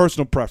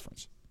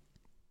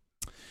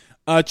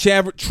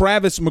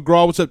 Travis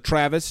McGraw, what's up,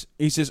 Travis?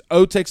 He says,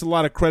 O takes a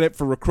lot of credit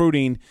for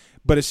recruiting,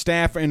 but his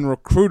staff and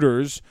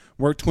recruiters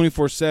work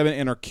 24/7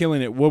 and are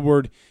killing it.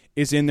 Woodward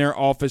is in their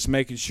office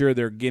making sure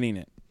they're getting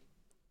it.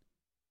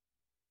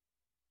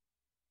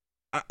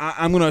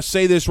 I'm going to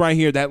say this right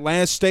here. That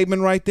last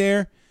statement right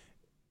there,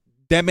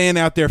 that man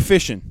out there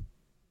fishing.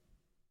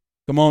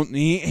 Come on,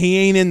 he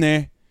ain't in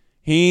there.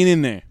 He ain't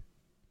in there.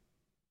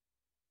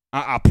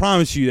 I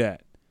promise you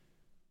that.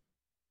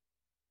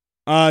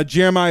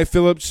 Jeremiah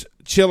Phillips,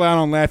 chill out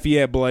on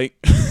Lafayette, Blake.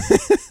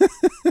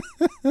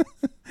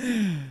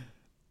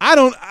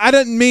 I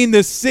didn't mean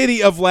the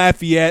city of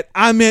Lafayette.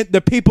 I meant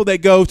the people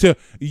that go to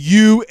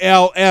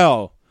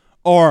ULL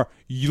or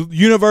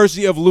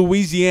University of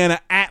Louisiana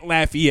at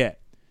Lafayette.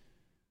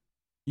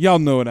 Y'all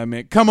know what I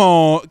meant. Come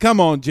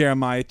on,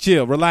 Jeremiah,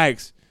 chill,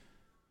 relax.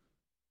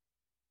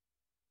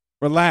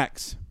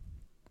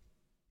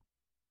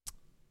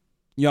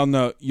 Y'all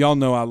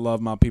know I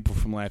love my people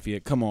from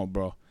Lafayette. Come on,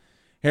 bro.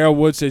 Harold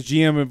Wood says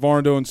GM at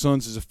Varndo &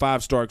 Sons is a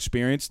 5-star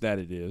experience. That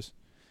it is.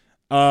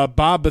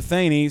 Bob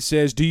Bethany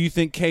says, do you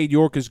think Cade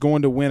York is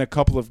going to win a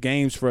couple of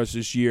games for us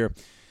this year?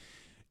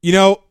 You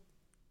know,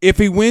 if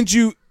he wins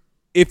you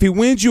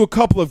a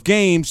couple of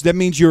games, that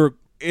means you're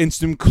in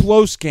some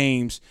close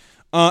games.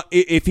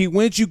 If he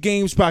wins you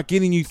games by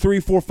getting you 3,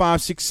 4,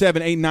 5, 6,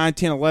 7, 8, 9,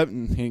 10,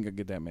 11, he ain't going to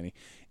get that many.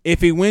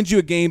 If he wins you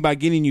a game by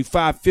getting you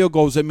 5 field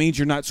goals, that means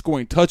you're not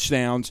scoring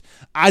touchdowns.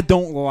 I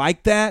don't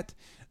like that.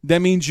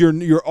 That means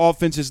your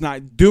offense is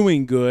not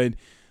doing good.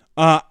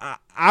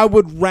 I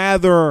would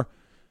rather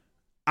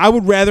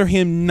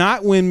him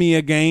not win me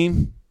a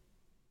game.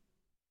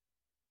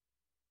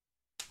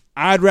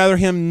 I'd rather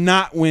him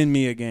not win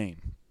me a game.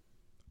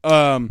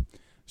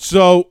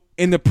 So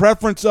in the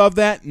preference of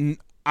that,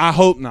 I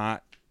hope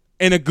not.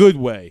 In a good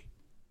way.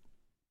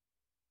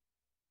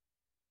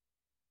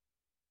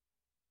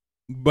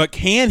 But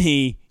can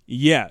he?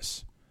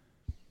 Yes.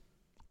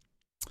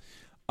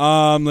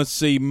 Let's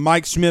see.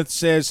 Mike Smith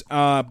says,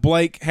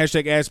 Blake,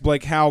 hashtag ask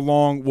Blake, how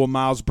long will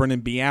Miles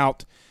Brennan be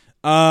out?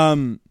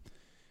 Some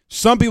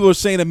people are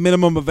saying a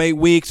minimum of 8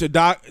 weeks.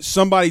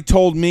 Somebody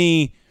told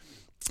me,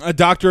 a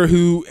doctor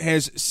who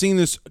has seen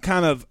this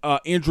kind of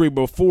injury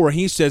before,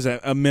 he says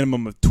a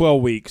minimum of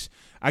 12 weeks.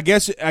 I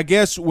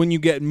guess when you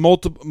get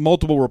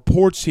multiple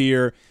reports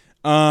here,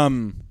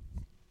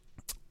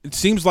 it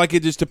seems like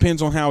it just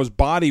depends on how his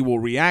body will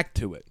react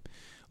to it.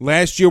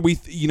 Last year,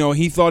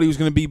 he thought he was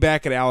going to be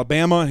back at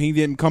Alabama, and he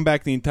didn't come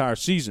back the entire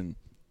season.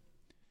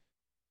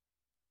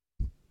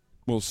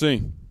 We'll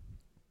see.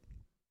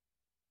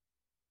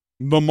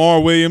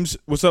 Lamar Williams,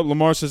 what's up?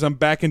 Lamar says, I'm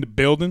back in the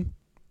building.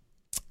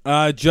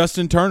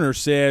 Justin Turner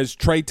says,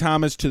 trade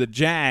Thomas to the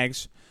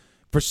Jags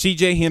for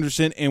C.J.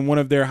 Henderson and one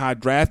of their high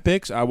draft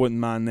picks. I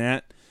wouldn't mind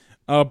that.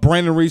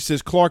 Brandon Reese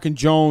says, Clark and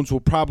Jones will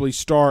probably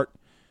start,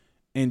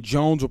 and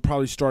Jones will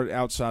probably start at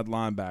outside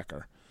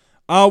linebacker.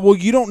 Well,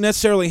 you don't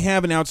necessarily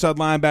have an outside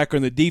linebacker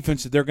in the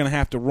defense that they're going to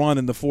have to run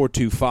in the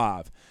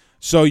 4-2-5.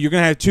 So you're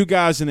going to have two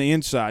guys in the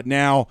inside.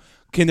 Now,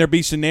 can there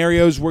be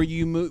scenarios where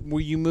you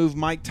move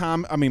Mike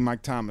Thomas,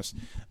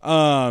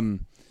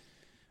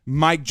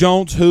 Mike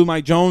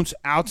Jones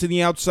out to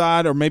the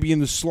outside or maybe in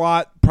the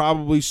slot?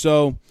 Probably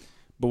so,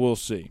 but we'll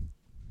see.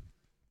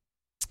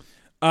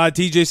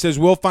 TJ says,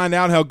 we'll find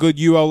out how good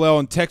ULL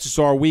and Texas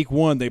are week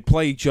 1. They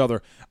play each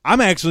other.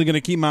 I'm actually going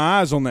to keep my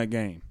eyes on that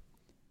game.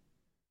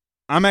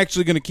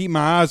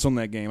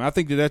 I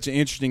think that's an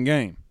interesting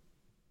game.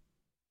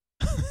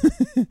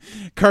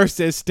 Kerr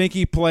says,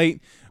 stinky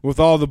plate with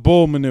all the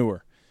bull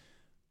manure.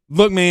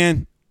 Look,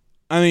 man,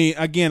 I mean,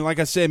 again, like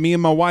I said, me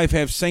and my wife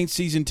have Saints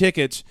season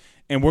tickets,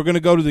 and we're going to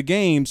go to the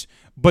games,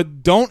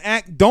 but don't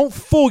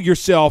fool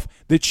yourself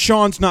that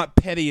Sean's not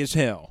petty as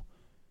hell.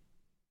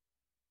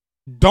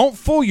 Don't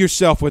fool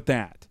yourself with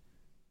that.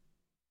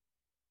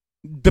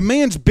 The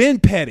man's been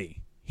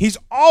petty. He's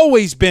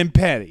always been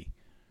petty.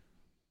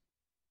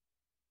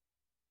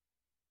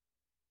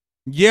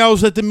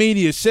 Yells at the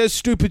media, says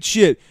stupid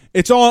shit.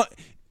 It's all,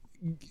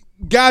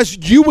 guys.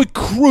 You would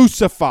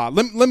crucify.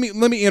 Let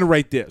me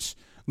iterate this.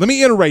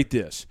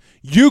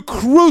 You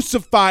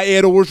crucify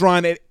Ed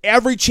Orgeron at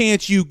every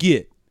chance you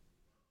get.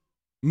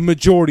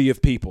 Majority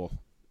of people,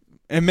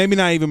 and maybe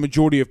not even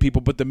majority of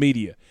people, but the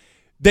media,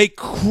 they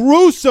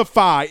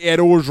crucify Ed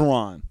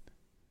Orgeron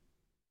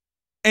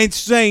and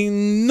say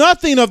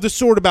nothing of the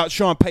sort about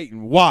Sean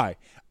Payton. Why?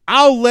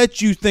 I'll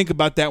let you think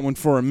about that one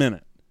for a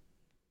minute.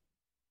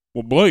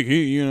 Well, Blake,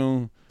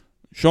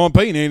 Sean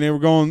Payton ain't never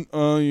gone,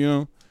 he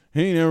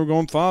ain't never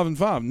gone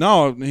 5-5.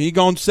 No, he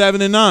gone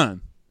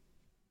 7-9.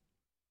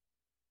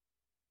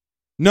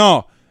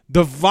 No,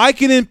 the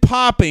Viking and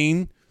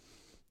popping,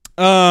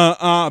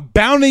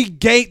 Bounty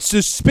Gate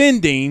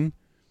suspending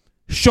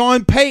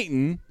Sean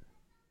Payton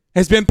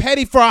has been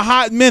petty for a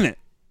hot minute.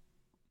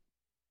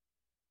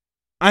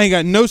 I ain't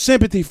got no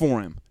sympathy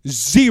for him.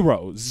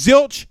 Zero.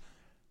 Zilch.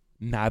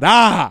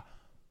 Nada.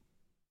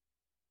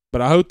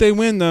 But I hope they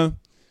win, though.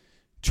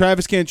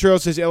 Travis Cantrell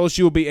says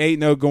LSU will be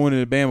 8-0 going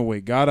into Bama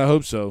week. God, I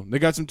hope so. They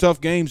got some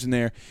tough games in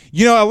there.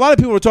 A lot of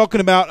people are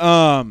talking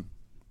about,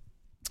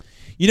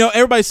 You know,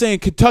 everybody's saying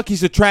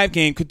Kentucky's a trap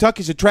game.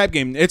 Kentucky's a trap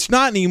game. It's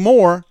not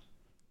anymore.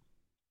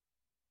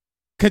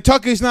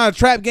 Kentucky's not a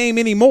trap game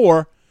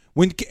anymore.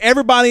 When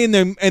everybody and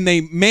they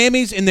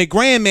mammies and they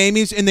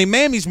grandmammies and they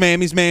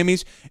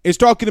mammies is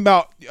talking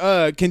about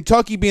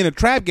Kentucky being a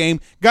trap game,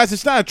 guys,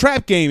 it's not a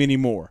trap game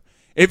anymore.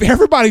 If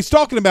everybody's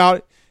talking about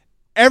it,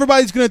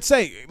 everybody's going to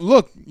say,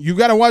 look, you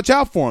got to watch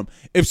out for him.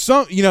 If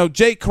some,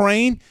 Jake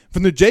Crane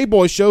from the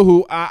J-Boy Show,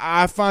 who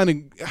I find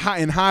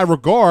in high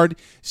regard,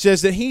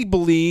 says that he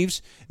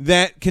believes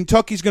that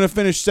Kentucky's going to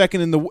finish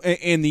second in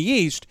the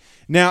East.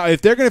 Now,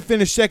 if they're going to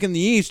finish second in the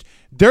East,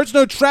 there's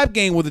no trap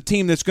game with a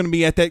team that's going to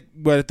be at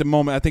the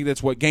moment. I think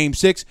that's Game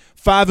 6,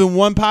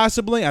 5-1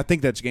 possibly. I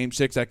think that's Game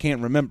 6. I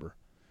can't remember.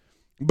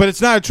 But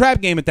it's not a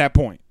trap game at that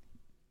point.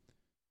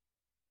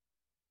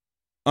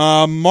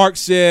 Mark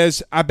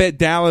says, I bet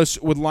Dallas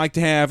would like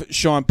to have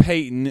Sean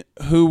Payton.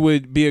 Who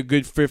would be a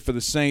good fit for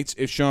the Saints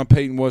if Sean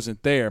Payton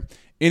wasn't there?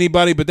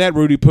 Anybody but that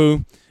Rudy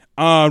Poo.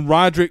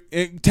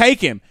 Roderick, take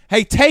him.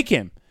 Hey, take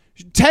him.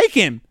 Take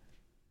him.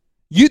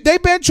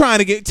 They've been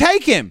trying to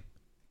take him.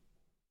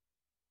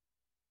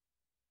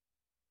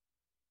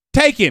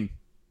 Take him.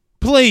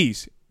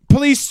 Please.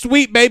 Please,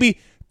 sweet baby.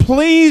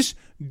 Please,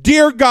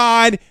 dear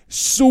God,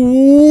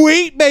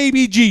 sweet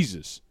baby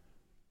Jesus.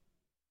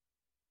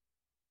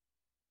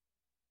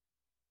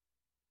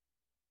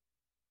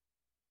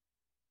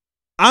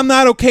 I'm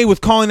not okay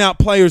with calling out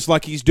players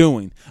like he's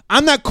doing.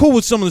 I'm not cool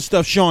with some of the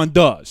stuff Sean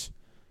does.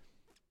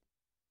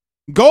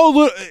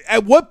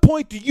 At what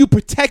point do you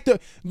protect the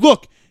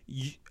look?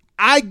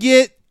 I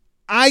get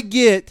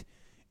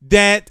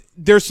that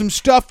there's some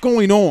stuff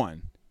going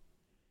on,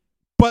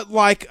 but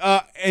like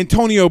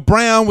Antonio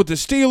Brown with the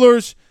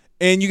Steelers,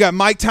 and you got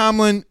Mike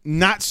Tomlin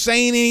not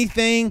saying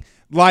anything,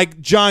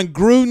 like John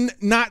Gruden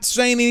not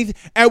saying anything.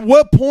 At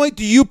what point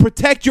do you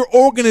protect your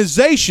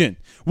organization?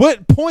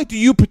 What point do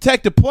you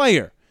protect a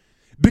player?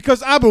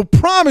 Because I will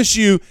promise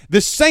you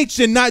the Saints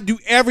did not do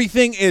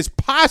everything as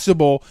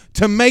possible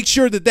to make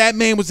sure that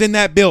man was in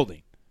that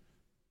building.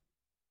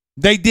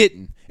 They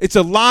didn't. It's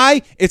a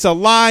lie. It's a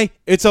lie.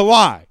 It's a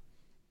lie.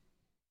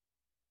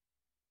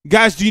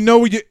 Guys, do you know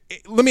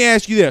let me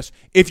ask you this.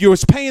 If you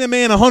was paying a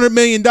man $100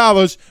 million,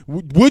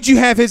 would you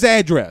have his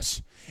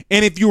address?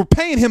 And if you were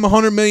paying him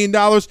 $100 million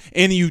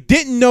and you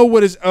didn't know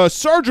what his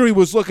surgery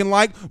was looking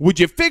like, would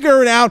you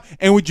figure it out,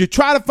 and would you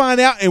try to find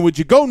out, and would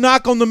you go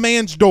knock on the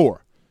man's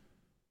door?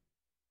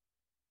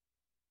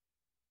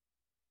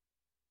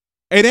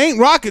 It ain't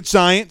rocket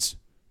science.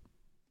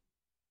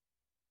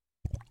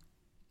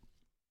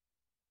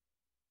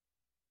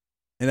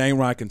 It ain't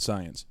rocket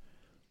science.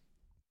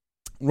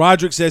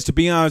 Roderick says, to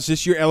be honest,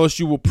 this year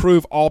LSU will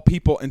prove all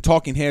people and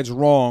talking heads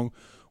wrong.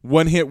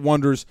 One-hit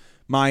wonders,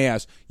 my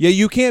ass. Yeah,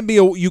 you can't be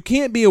a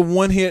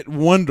one-hit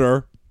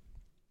wonder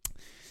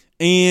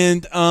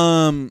and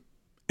and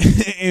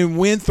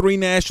win 3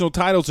 national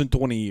titles in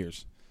 20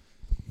 years.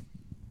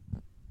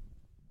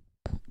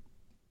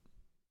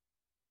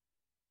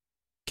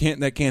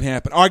 That can't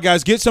happen. All right,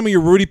 guys, get some of your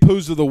Rudy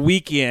Poos of the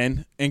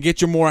weekend and get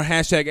your more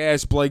hashtag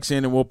Ask Blakes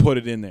in, and we'll put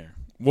it in there.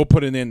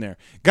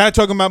 Got to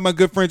talk about my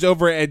good friends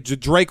over at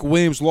Drake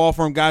Williams Law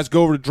Firm. Guys,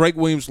 go over to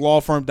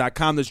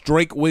drakewilliamslawfirm.com. That's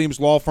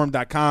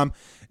drakewilliamslawfirm.com.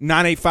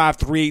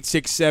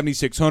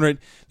 985-386-7600.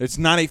 That's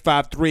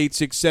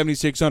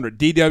 985-386-7600.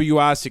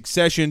 DWI,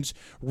 successions,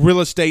 real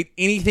estate,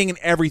 anything and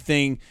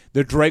everything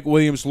the Drake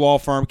Williams Law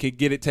Firm can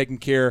get it taken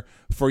care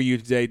for you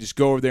today. Just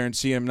go over there and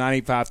see them.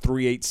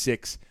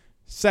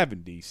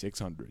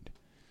 985-386-7600.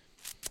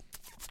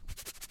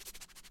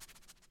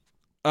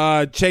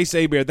 Chase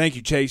Abear, thank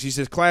you, Chase. He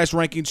says class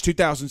rankings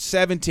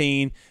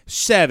 2017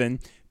 7.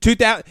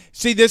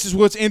 See, this is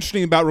what's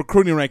interesting about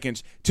recruiting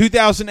rankings.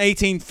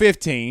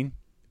 2018-15,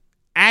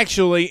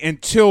 actually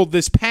until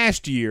this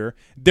past year,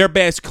 their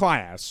best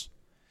class.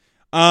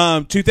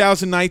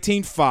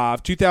 2019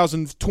 5,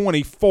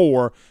 2020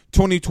 4,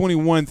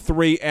 2021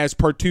 3 as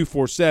per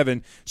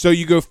 247. So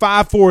you go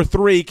 5, 4,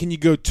 3. Can you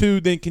go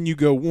 2? Then can you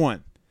go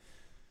 1?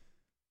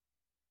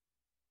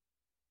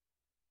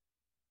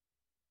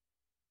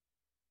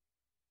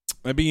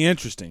 That'd be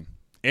interesting.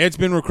 Ed's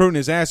been recruiting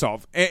his ass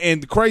off.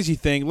 And the crazy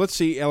thing, let's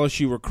see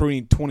LSU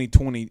recruiting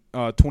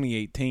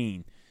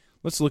 2018.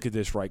 Let's look at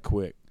this right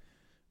quick.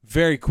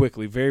 Very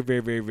quickly. Very, very,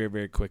 very, very,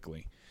 very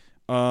quickly.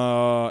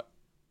 LSU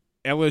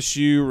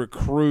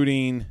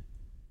recruiting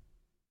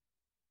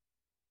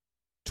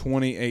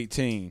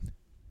 2018.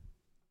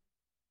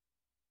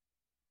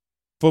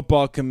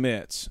 Football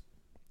commits.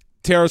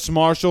 Terrace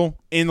Marshall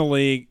in the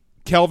league.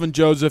 Kelvin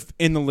Joseph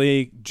in the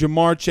league.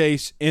 Jamar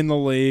Chase in the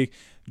league.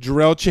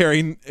 Jarrell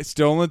Cherry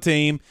still on the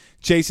team.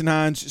 Chasen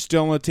Hines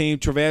still on the team.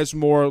 Travis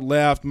Moore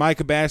left.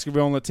 Micah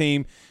Baskerville on the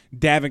team.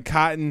 Davin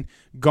Cotton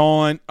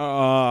gone.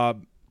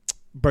 Bardar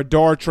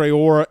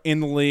Traore in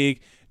the league.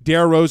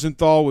 Dare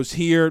Rosenthal was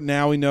here.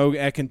 Now we know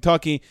at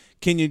Kentucky.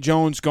 Kenyon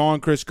Jones gone.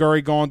 Chris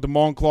Curry gone.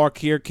 Damone Clark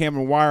here.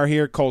 Cameron Wire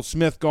here. Cole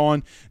Smith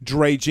gone.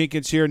 Dre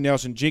Jenkins here.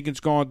 Nelson Jenkins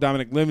gone.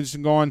 Dominic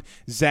Livingston gone.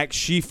 Zach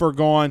Schieffer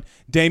gone.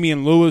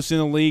 Damian Lewis in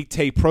the league.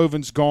 Tay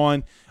Provence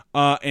gone.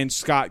 And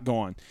Scott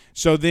gone.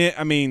 So then,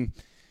 I mean,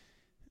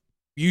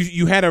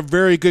 you had a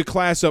very good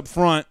class up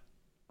front,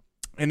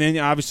 and then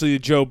obviously the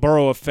Joe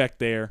Burrow effect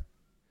there.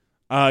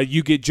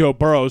 You get Joe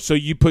Burrow, so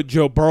you put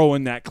Joe Burrow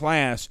in that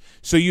class.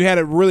 So you had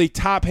a really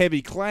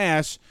top-heavy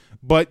class,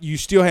 but you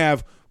still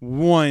have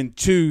 1,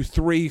 2,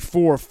 3,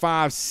 4,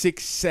 5,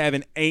 6,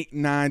 7, 8,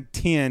 9,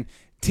 10.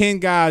 10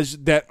 guys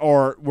that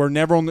were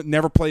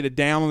never played a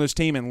down on this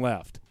team and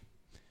left.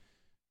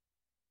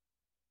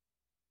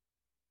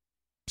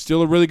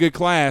 Still a really good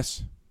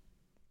class.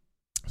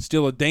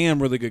 Still a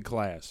damn really good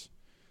class.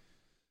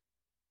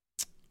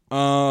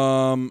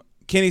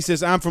 Kenny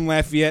says, I'm from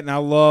Lafayette, and I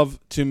love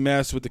to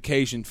mess with the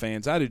Cajun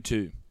fans. I do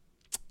too.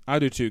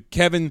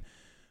 Kevin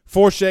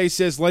Forche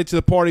says, late to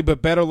the party,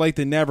 but better late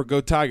than never. Go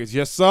Tigers.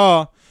 Yes,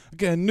 sir. I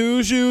got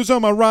new shoes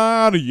on my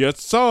rider.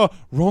 Yes, sir.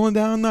 Rolling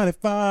down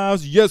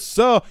 95s. Yes,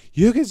 sir.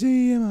 You can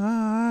see in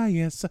my eye.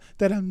 Yes, sir.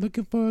 That I'm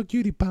looking for a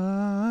cutie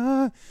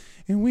pie.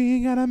 And we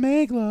ain't got to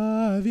make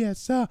love. Yes,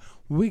 sir.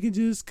 We can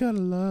just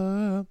cuddle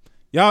up.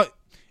 Y'all,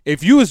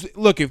 if you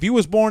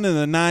was born in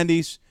the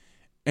 90s,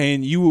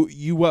 and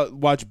you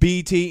watch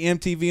BT,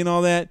 MTV, and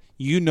all that,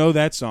 you know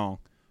that song.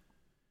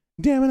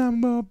 Damn it, I'm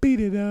gonna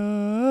beat it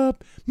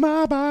up.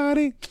 My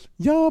body,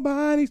 your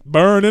body's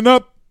burning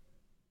up.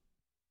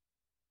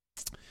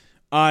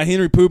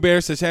 Henry Pooh Bear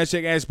says,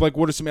 hashtag Ask Blake,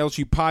 what are some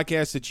LSU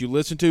podcasts that you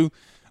listen to?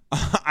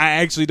 I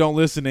actually don't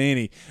listen to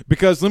any.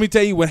 Because let me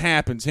tell you what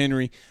happens,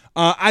 Henry.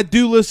 I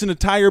do listen to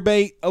Tiger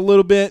Bait a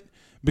little bit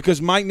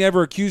because Mike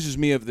never accuses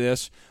me of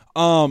this.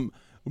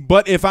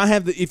 But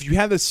if you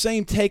have the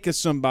same take as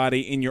somebody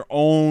in your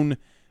own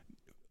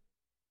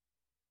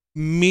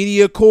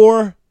media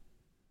core,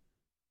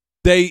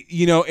 they,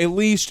 at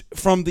least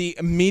from the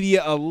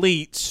media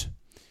elites,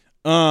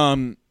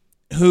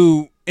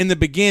 who in the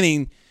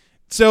beginning,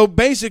 so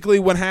basically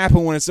what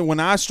happened when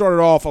I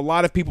started off, a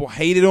lot of people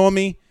hated on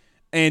me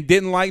and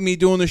didn't like me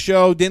doing the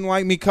show, didn't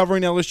like me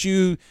covering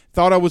LSU,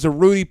 thought I was a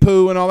Rudy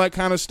Poo and all that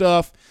kind of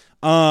stuff.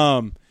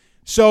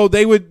 So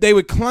they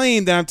would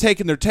claim that I'm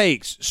taking their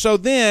takes. So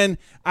then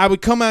I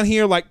would come out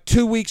here like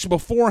 2 weeks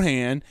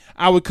beforehand.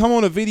 I would come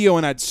on a video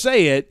and I'd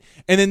say it,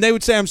 and then they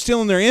would say I'm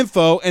stealing their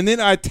info, and then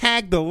I'd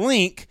tag the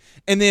link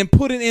and then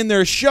put it in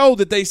their show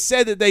that they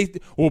said that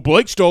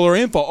Blake stole our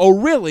info. Oh,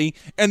 really?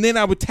 And then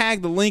I would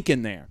tag the link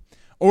in there.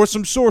 Or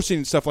some sourcing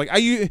and stuff. Like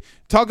I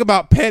talk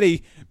about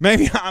petty.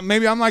 Maybe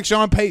I'm like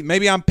Sean Payton.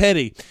 Maybe I'm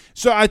petty.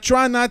 So I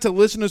try not to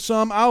listen to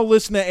some. I'll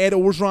listen to Ed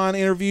Orgeron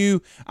interview.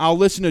 I'll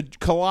listen to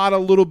Collada a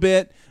little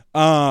bit.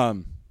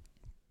 Other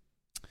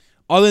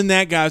than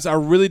that, guys, I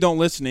really don't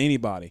listen to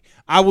anybody.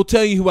 I will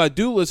tell you who I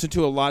do listen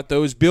to a lot,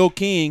 though, is Bill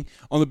King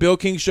on the Bill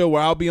King Show,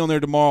 where I'll be on there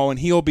tomorrow, and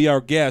he'll be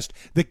our guest.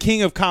 The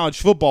king of college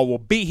football will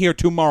be here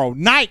tomorrow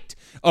night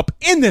up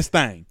in this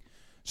thing.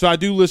 So I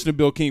do listen to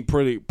Bill King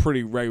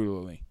pretty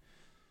regularly.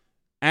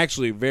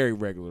 Actually, very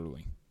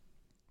regularly.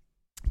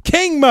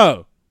 King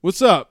Mo,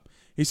 what's up?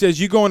 He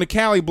says, you going to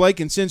Cali, Blake,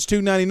 and sends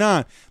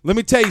 $2.99. Let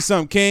me tell you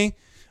something, King.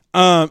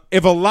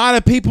 If a lot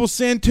of people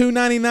send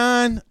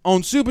 $2.99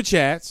 on Super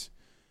Chats,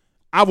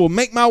 I will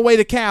make my way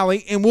to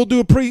Cali, and we'll do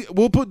a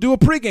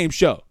pregame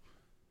show.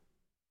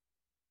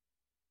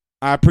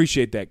 I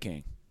appreciate that,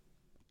 King.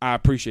 I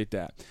appreciate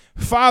that.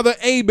 Father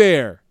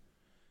Abear.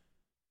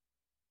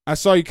 I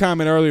saw you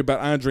comment earlier about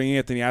Andre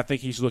Anthony. I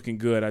think he's looking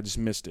good. I just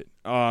missed it.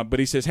 But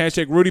he says,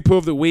 hashtag Rudy Poo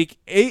of the week.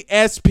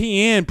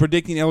 ESPN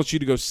predicting LSU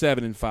to go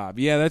 7-5.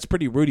 Yeah, that's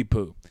pretty Rudy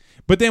Poo.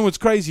 But then what's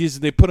crazy is that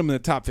they put him in the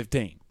top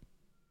 15.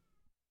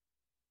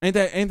 Ain't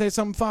that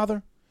something,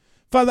 Father?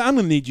 Father, I'm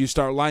going to need you to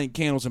start lighting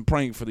candles and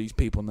praying for these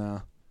people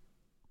now.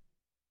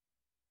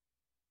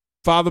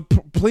 Father,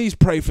 please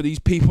pray for these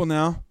people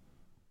now.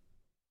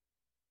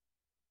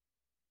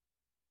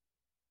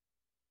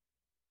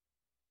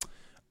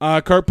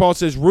 Kirk Paul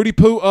says, Rudy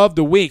Poo of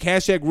the week.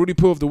 Hashtag Rudy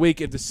Poo of the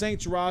week. If the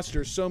Saints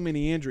roster, so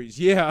many injuries.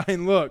 Yeah,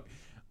 and look,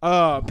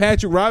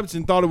 Patrick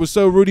Robinson thought it was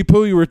so Rudy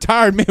Poo he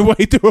retired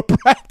midway through a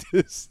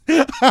practice.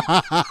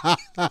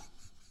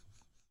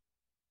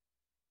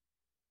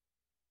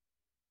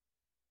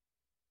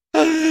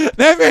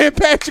 That man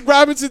Patrick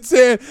Robinson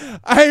said,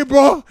 hey,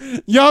 bro,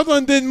 y'all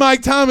done did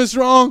Mike Thomas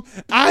wrong.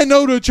 I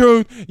know the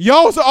truth.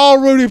 Y'all's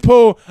all Rudy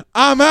Poo.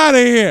 I'm out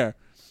of here.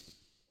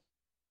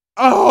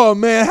 Oh,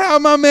 man, how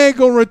my man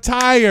going to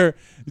retire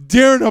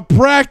during a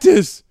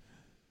practice?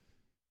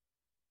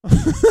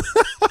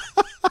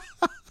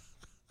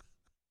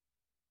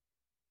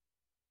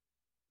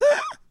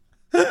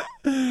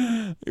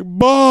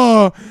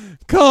 Boy,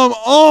 come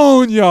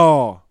on,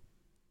 y'all.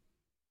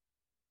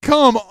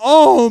 Come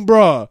on,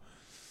 bro.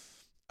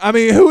 I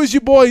mean, who is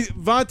your boy,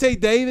 Vontae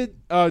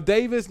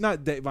Davis?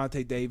 Not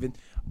Vontae David.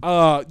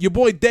 Your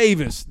boy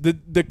Davis,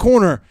 the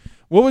corner.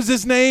 What was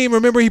his name?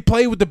 Remember he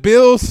played with the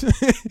Bills?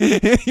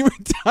 And he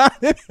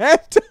retired at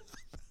halftime.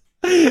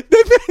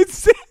 They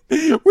said,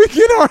 we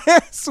get our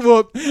ass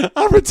whooped.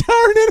 I'm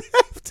retiring at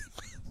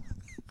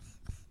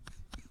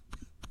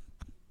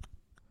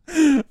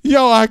halftime.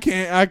 Yo, I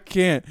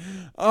can't.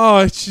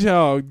 Oh,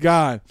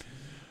 God.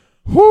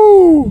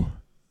 Whoo.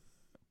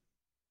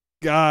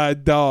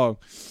 God, dog.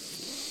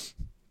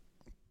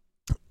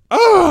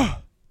 Oh.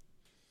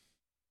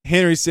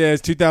 Henry says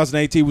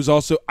 2018 was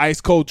also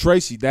ice cold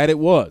Tracy. That it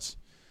was.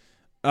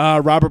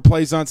 Robert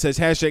Plaisant says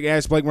hashtag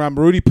Ask Blake Ron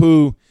Rudy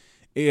Poo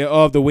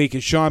of the week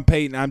is Sean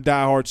Payton. I'm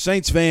diehard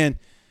Saints fan,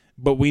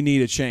 but we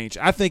need a change.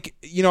 I think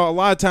a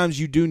lot of times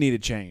you do need a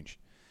change.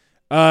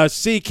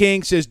 C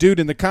King says, dude,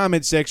 in the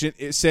comment section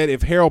it said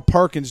if Harold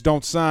Perkins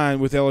don't sign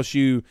with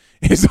LSU,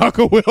 his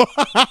Uncle Will.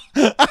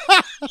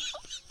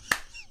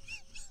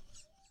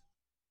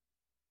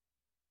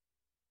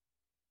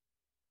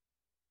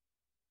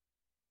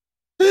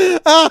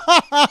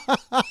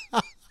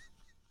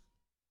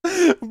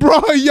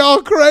 Bro,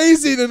 y'all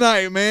crazy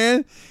tonight,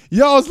 man.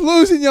 Y'all's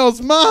losing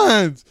y'all's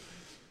minds.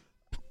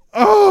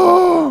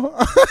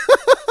 Oh.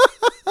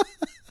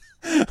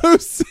 Who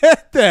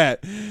said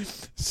that?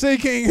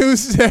 Seeking who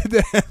said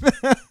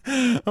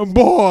that?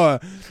 Boy.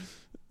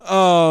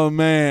 Oh,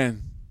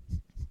 man.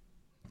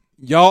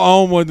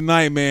 Y'all own one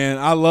tonight, man.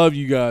 I love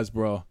you guys,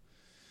 bro.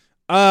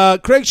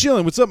 Craig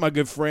Schilling, what's up, my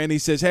good friend? He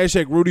says,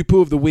 hashtag Rudy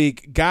Poo of the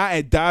week. Guy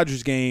at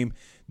Dodgers game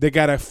that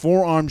got a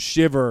forearm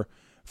shiver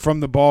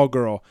from the ball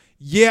girl.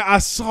 Yeah, I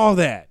saw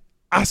that.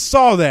 How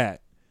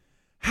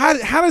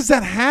does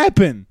that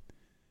happen?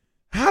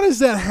 How does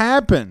that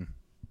happen?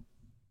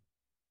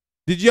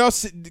 Did y'all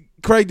see,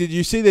 Craig, did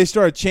you see they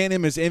started chanting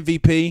him as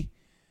MVP?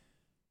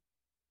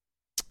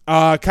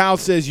 Kyle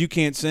says you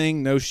can't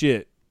sing. No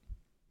shit.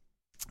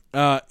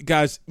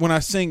 Guys, when I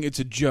sing, it's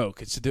a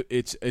joke. It's a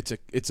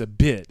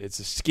bit. It's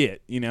a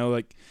skit,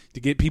 like to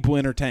get people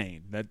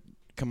entertained.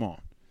 Come on.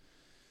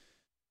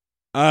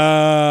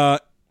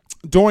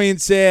 Dorian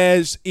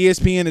says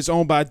ESPN is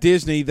owned by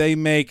Disney. They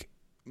make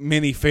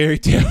many fairy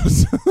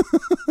tales.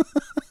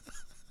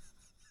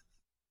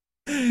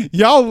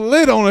 Y'all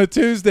lit on a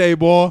Tuesday,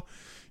 boy.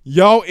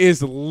 Y'all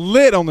is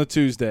lit on the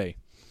Tuesday.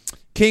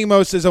 King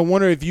Mo says, I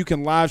wonder if you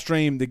can live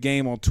stream the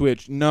game on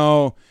Twitch.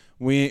 No,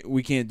 we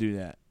can't do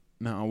that.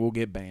 No, we'll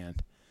get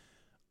banned.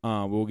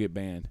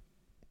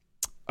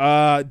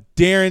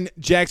 Darren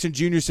Jackson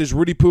Jr. says,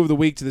 Rudy Poo of the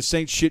week to the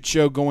Saints shit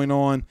show going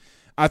on.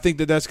 I think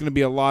that's going to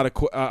be a lot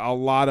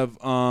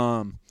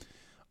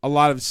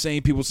of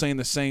same people saying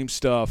the same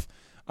stuff.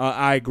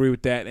 I agree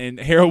with that. And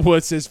Harold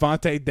Wood says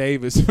Vontae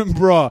Davis.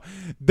 Bruh,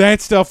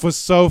 that stuff was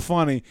so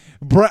funny.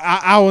 Bruh,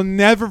 I will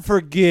never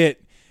forget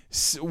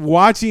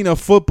watching a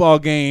football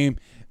game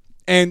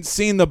and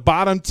seeing the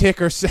bottom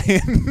ticker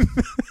saying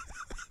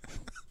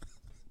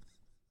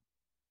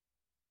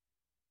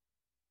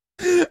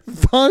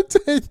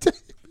Vontae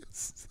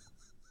Davis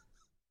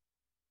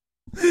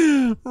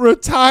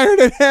retired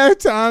at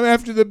halftime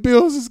after the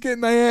Bills is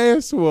getting their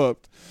ass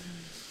whooped.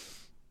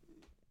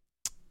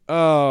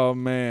 Oh,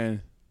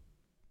 man.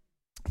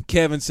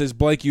 Kevin says,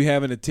 Blake, you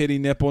having a titty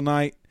nipple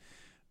night?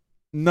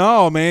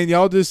 No, man.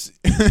 Y'all just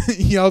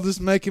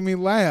making me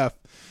laugh.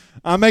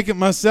 I'm making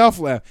myself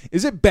laugh.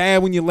 Is it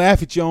bad when you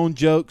laugh at your own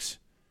jokes?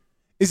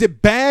 Is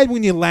it bad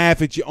when you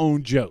laugh at your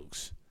own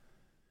jokes?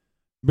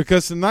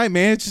 Because tonight,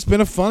 man, it's just been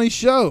a funny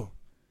show.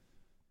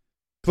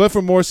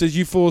 Clifford Moore says,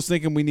 you fools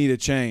thinking we need a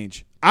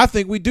change. I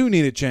think we do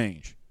need a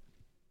change.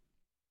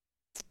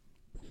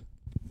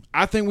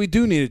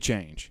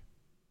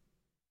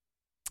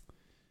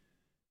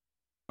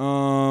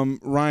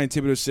 Ryan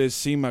Thibodeau says,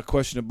 see my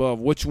question above.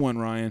 Which one,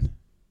 Ryan?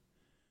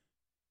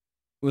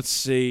 Let's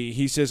see.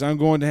 He says, I'm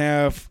going to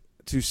have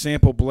to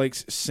sample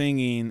Blake's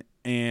singing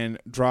and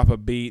drop a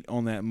beat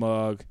on that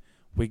mug.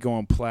 We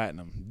going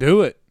platinum.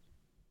 Do it.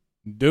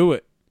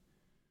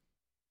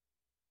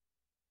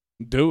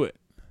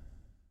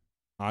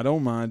 I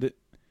don't mind it.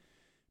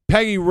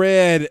 Peggy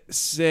Red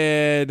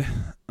said,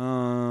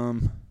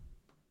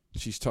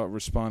 she's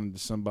responding to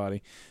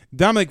somebody.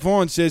 Dominic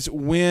Vaughn says,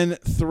 win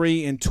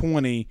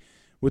 3-20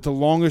 with the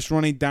longest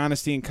running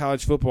dynasty in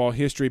college football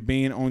history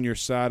being on your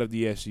side of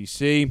the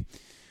SEC.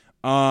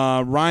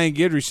 Ryan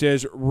Guidry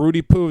says,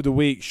 Rudy Poo of the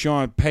week,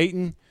 Sean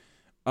Payton.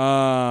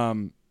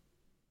 Kenny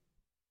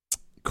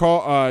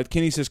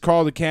says,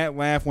 Carl the Cat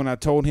laughed when I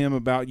told him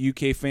about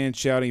UK fans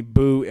shouting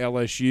boo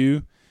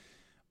LSU.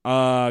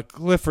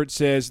 Clifford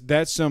says,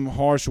 that's some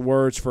harsh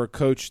words for a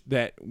coach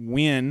that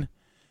wine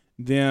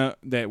them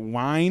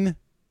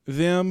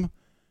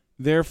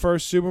their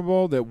first Super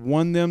Bowl, that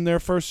won them their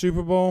first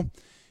Super Bowl.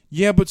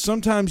 Yeah, but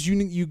sometimes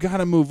you got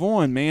to move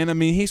on, man. I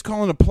mean, he's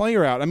calling a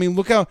player out. I mean,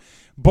 look how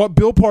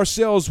Bill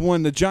Parcells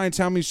won the Giants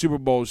how many Super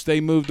Bowls?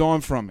 They moved on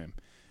from him.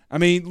 I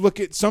mean,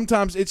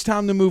 sometimes it's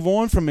time to move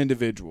on from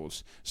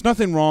individuals. There's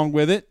nothing wrong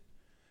with it.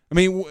 I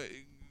mean,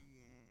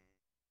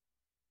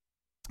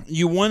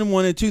 you won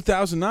one in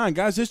 2009.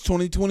 Guys, it's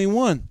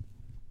 2021.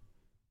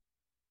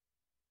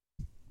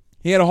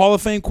 He had a Hall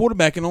of Fame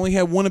quarterback and only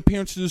had one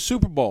appearance to the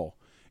Super Bowl.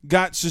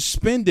 Got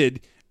suspended,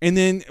 and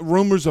then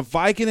rumors of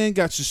Vicodin,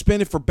 got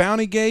suspended for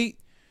Bountygate.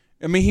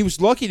 I mean, he was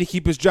lucky to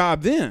keep his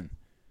job then.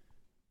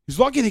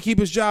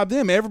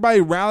 Everybody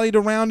rallied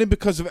around him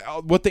because of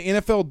what the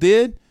NFL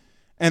did.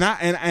 And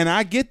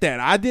I get that.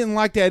 I didn't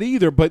like that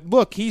either. But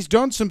look, he's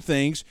done some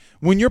things.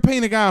 When you're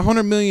paying a guy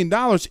 $100 million,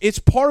 it's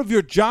part of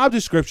your job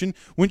description.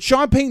 When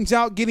Sean Payton's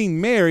out getting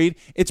married,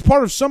 it's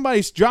part of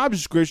somebody's job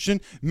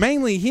description,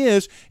 mainly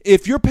his.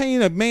 If you're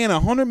paying a man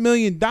 $100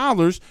 million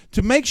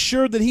to make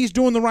sure that he's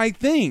doing the right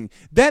thing,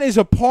 that is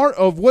a part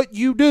of what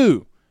you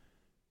do.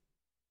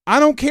 I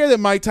don't care that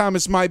Mike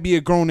Thomas might be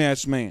a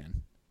grown-ass man.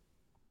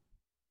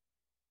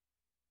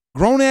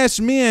 Grown-ass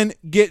men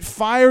get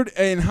fired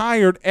and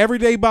hired every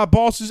day by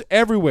bosses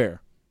everywhere.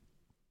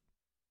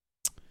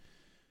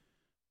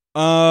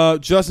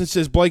 Justin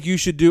says, Blake, you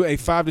should do a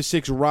 5 to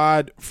 6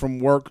 ride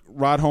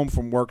home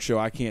from work show.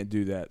 I can't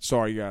do that.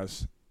 Sorry,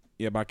 guys.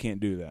 Yep, I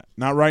can't do that.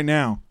 Not right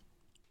now.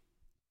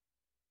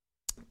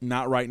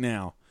 Not right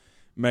now.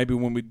 Maybe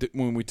when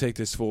we take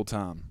this full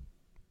time.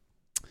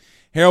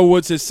 Harold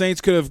Wood says Saints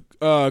could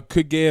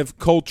give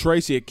Cole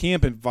Tracy a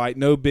camp invite.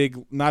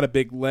 Not a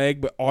big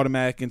leg, but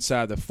automatic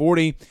inside the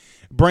 40.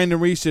 Brandon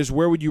Reese says,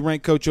 where would you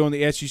rank Coach O in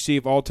the SEC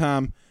of all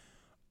time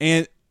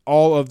and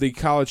all of the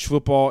college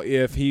football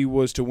if he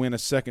was to win a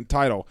second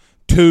title?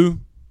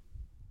 2.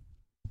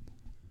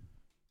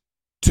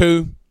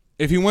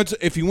 If he wins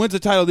the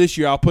title this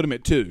year, I'll put him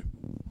at 2.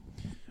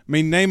 I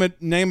mean, name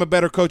a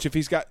better coach if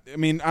he's got. I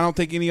mean, I don't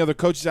think any other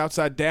coaches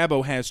outside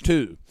Dabo has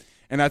 2.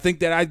 And I think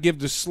that I'd give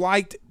the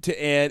slight to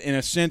Ed in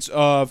a sense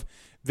of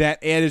that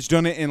Ed has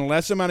done it in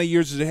less amount of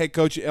years as a head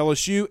coach at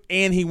LSU,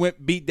 and he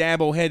beat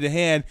Dabo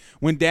head-to-head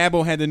when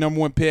Dabo had the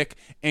number 1 pick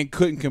and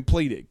couldn't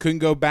complete it, couldn't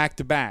go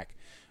back-to-back.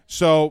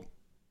 So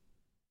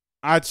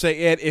I'd say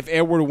Ed, if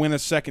Ed were to win a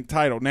second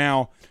title.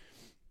 Now,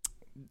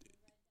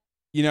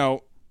 you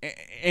know,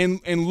 and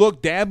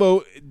look,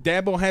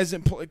 Dabo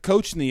hasn't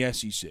coached in the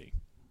SEC.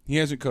 He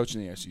hasn't coached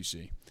in the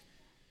SEC.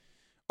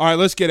 All right,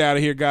 let's get out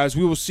of here, guys.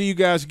 We will see you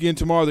guys again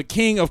tomorrow. The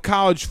king of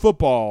college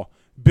football,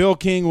 Bill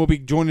King, will be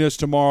joining us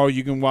tomorrow.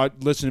 You can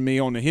listen to me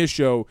on his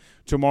show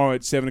tomorrow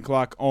at 7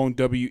 o'clock on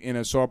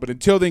WNSR. But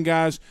until then,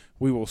 guys,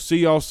 we will see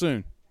y'all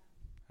soon.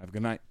 Have a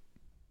good night.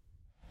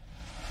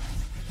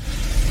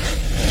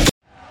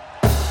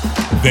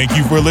 Thank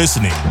you for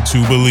listening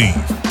to Believe.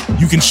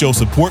 You can show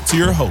support to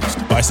your host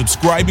by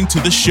subscribing to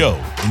the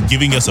show and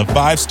giving us a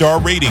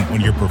 5-star rating on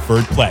your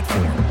preferred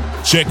platform.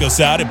 Check us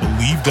out at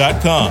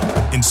Believe.com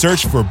and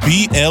search for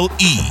BLEAV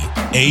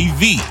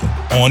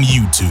on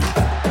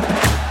YouTube.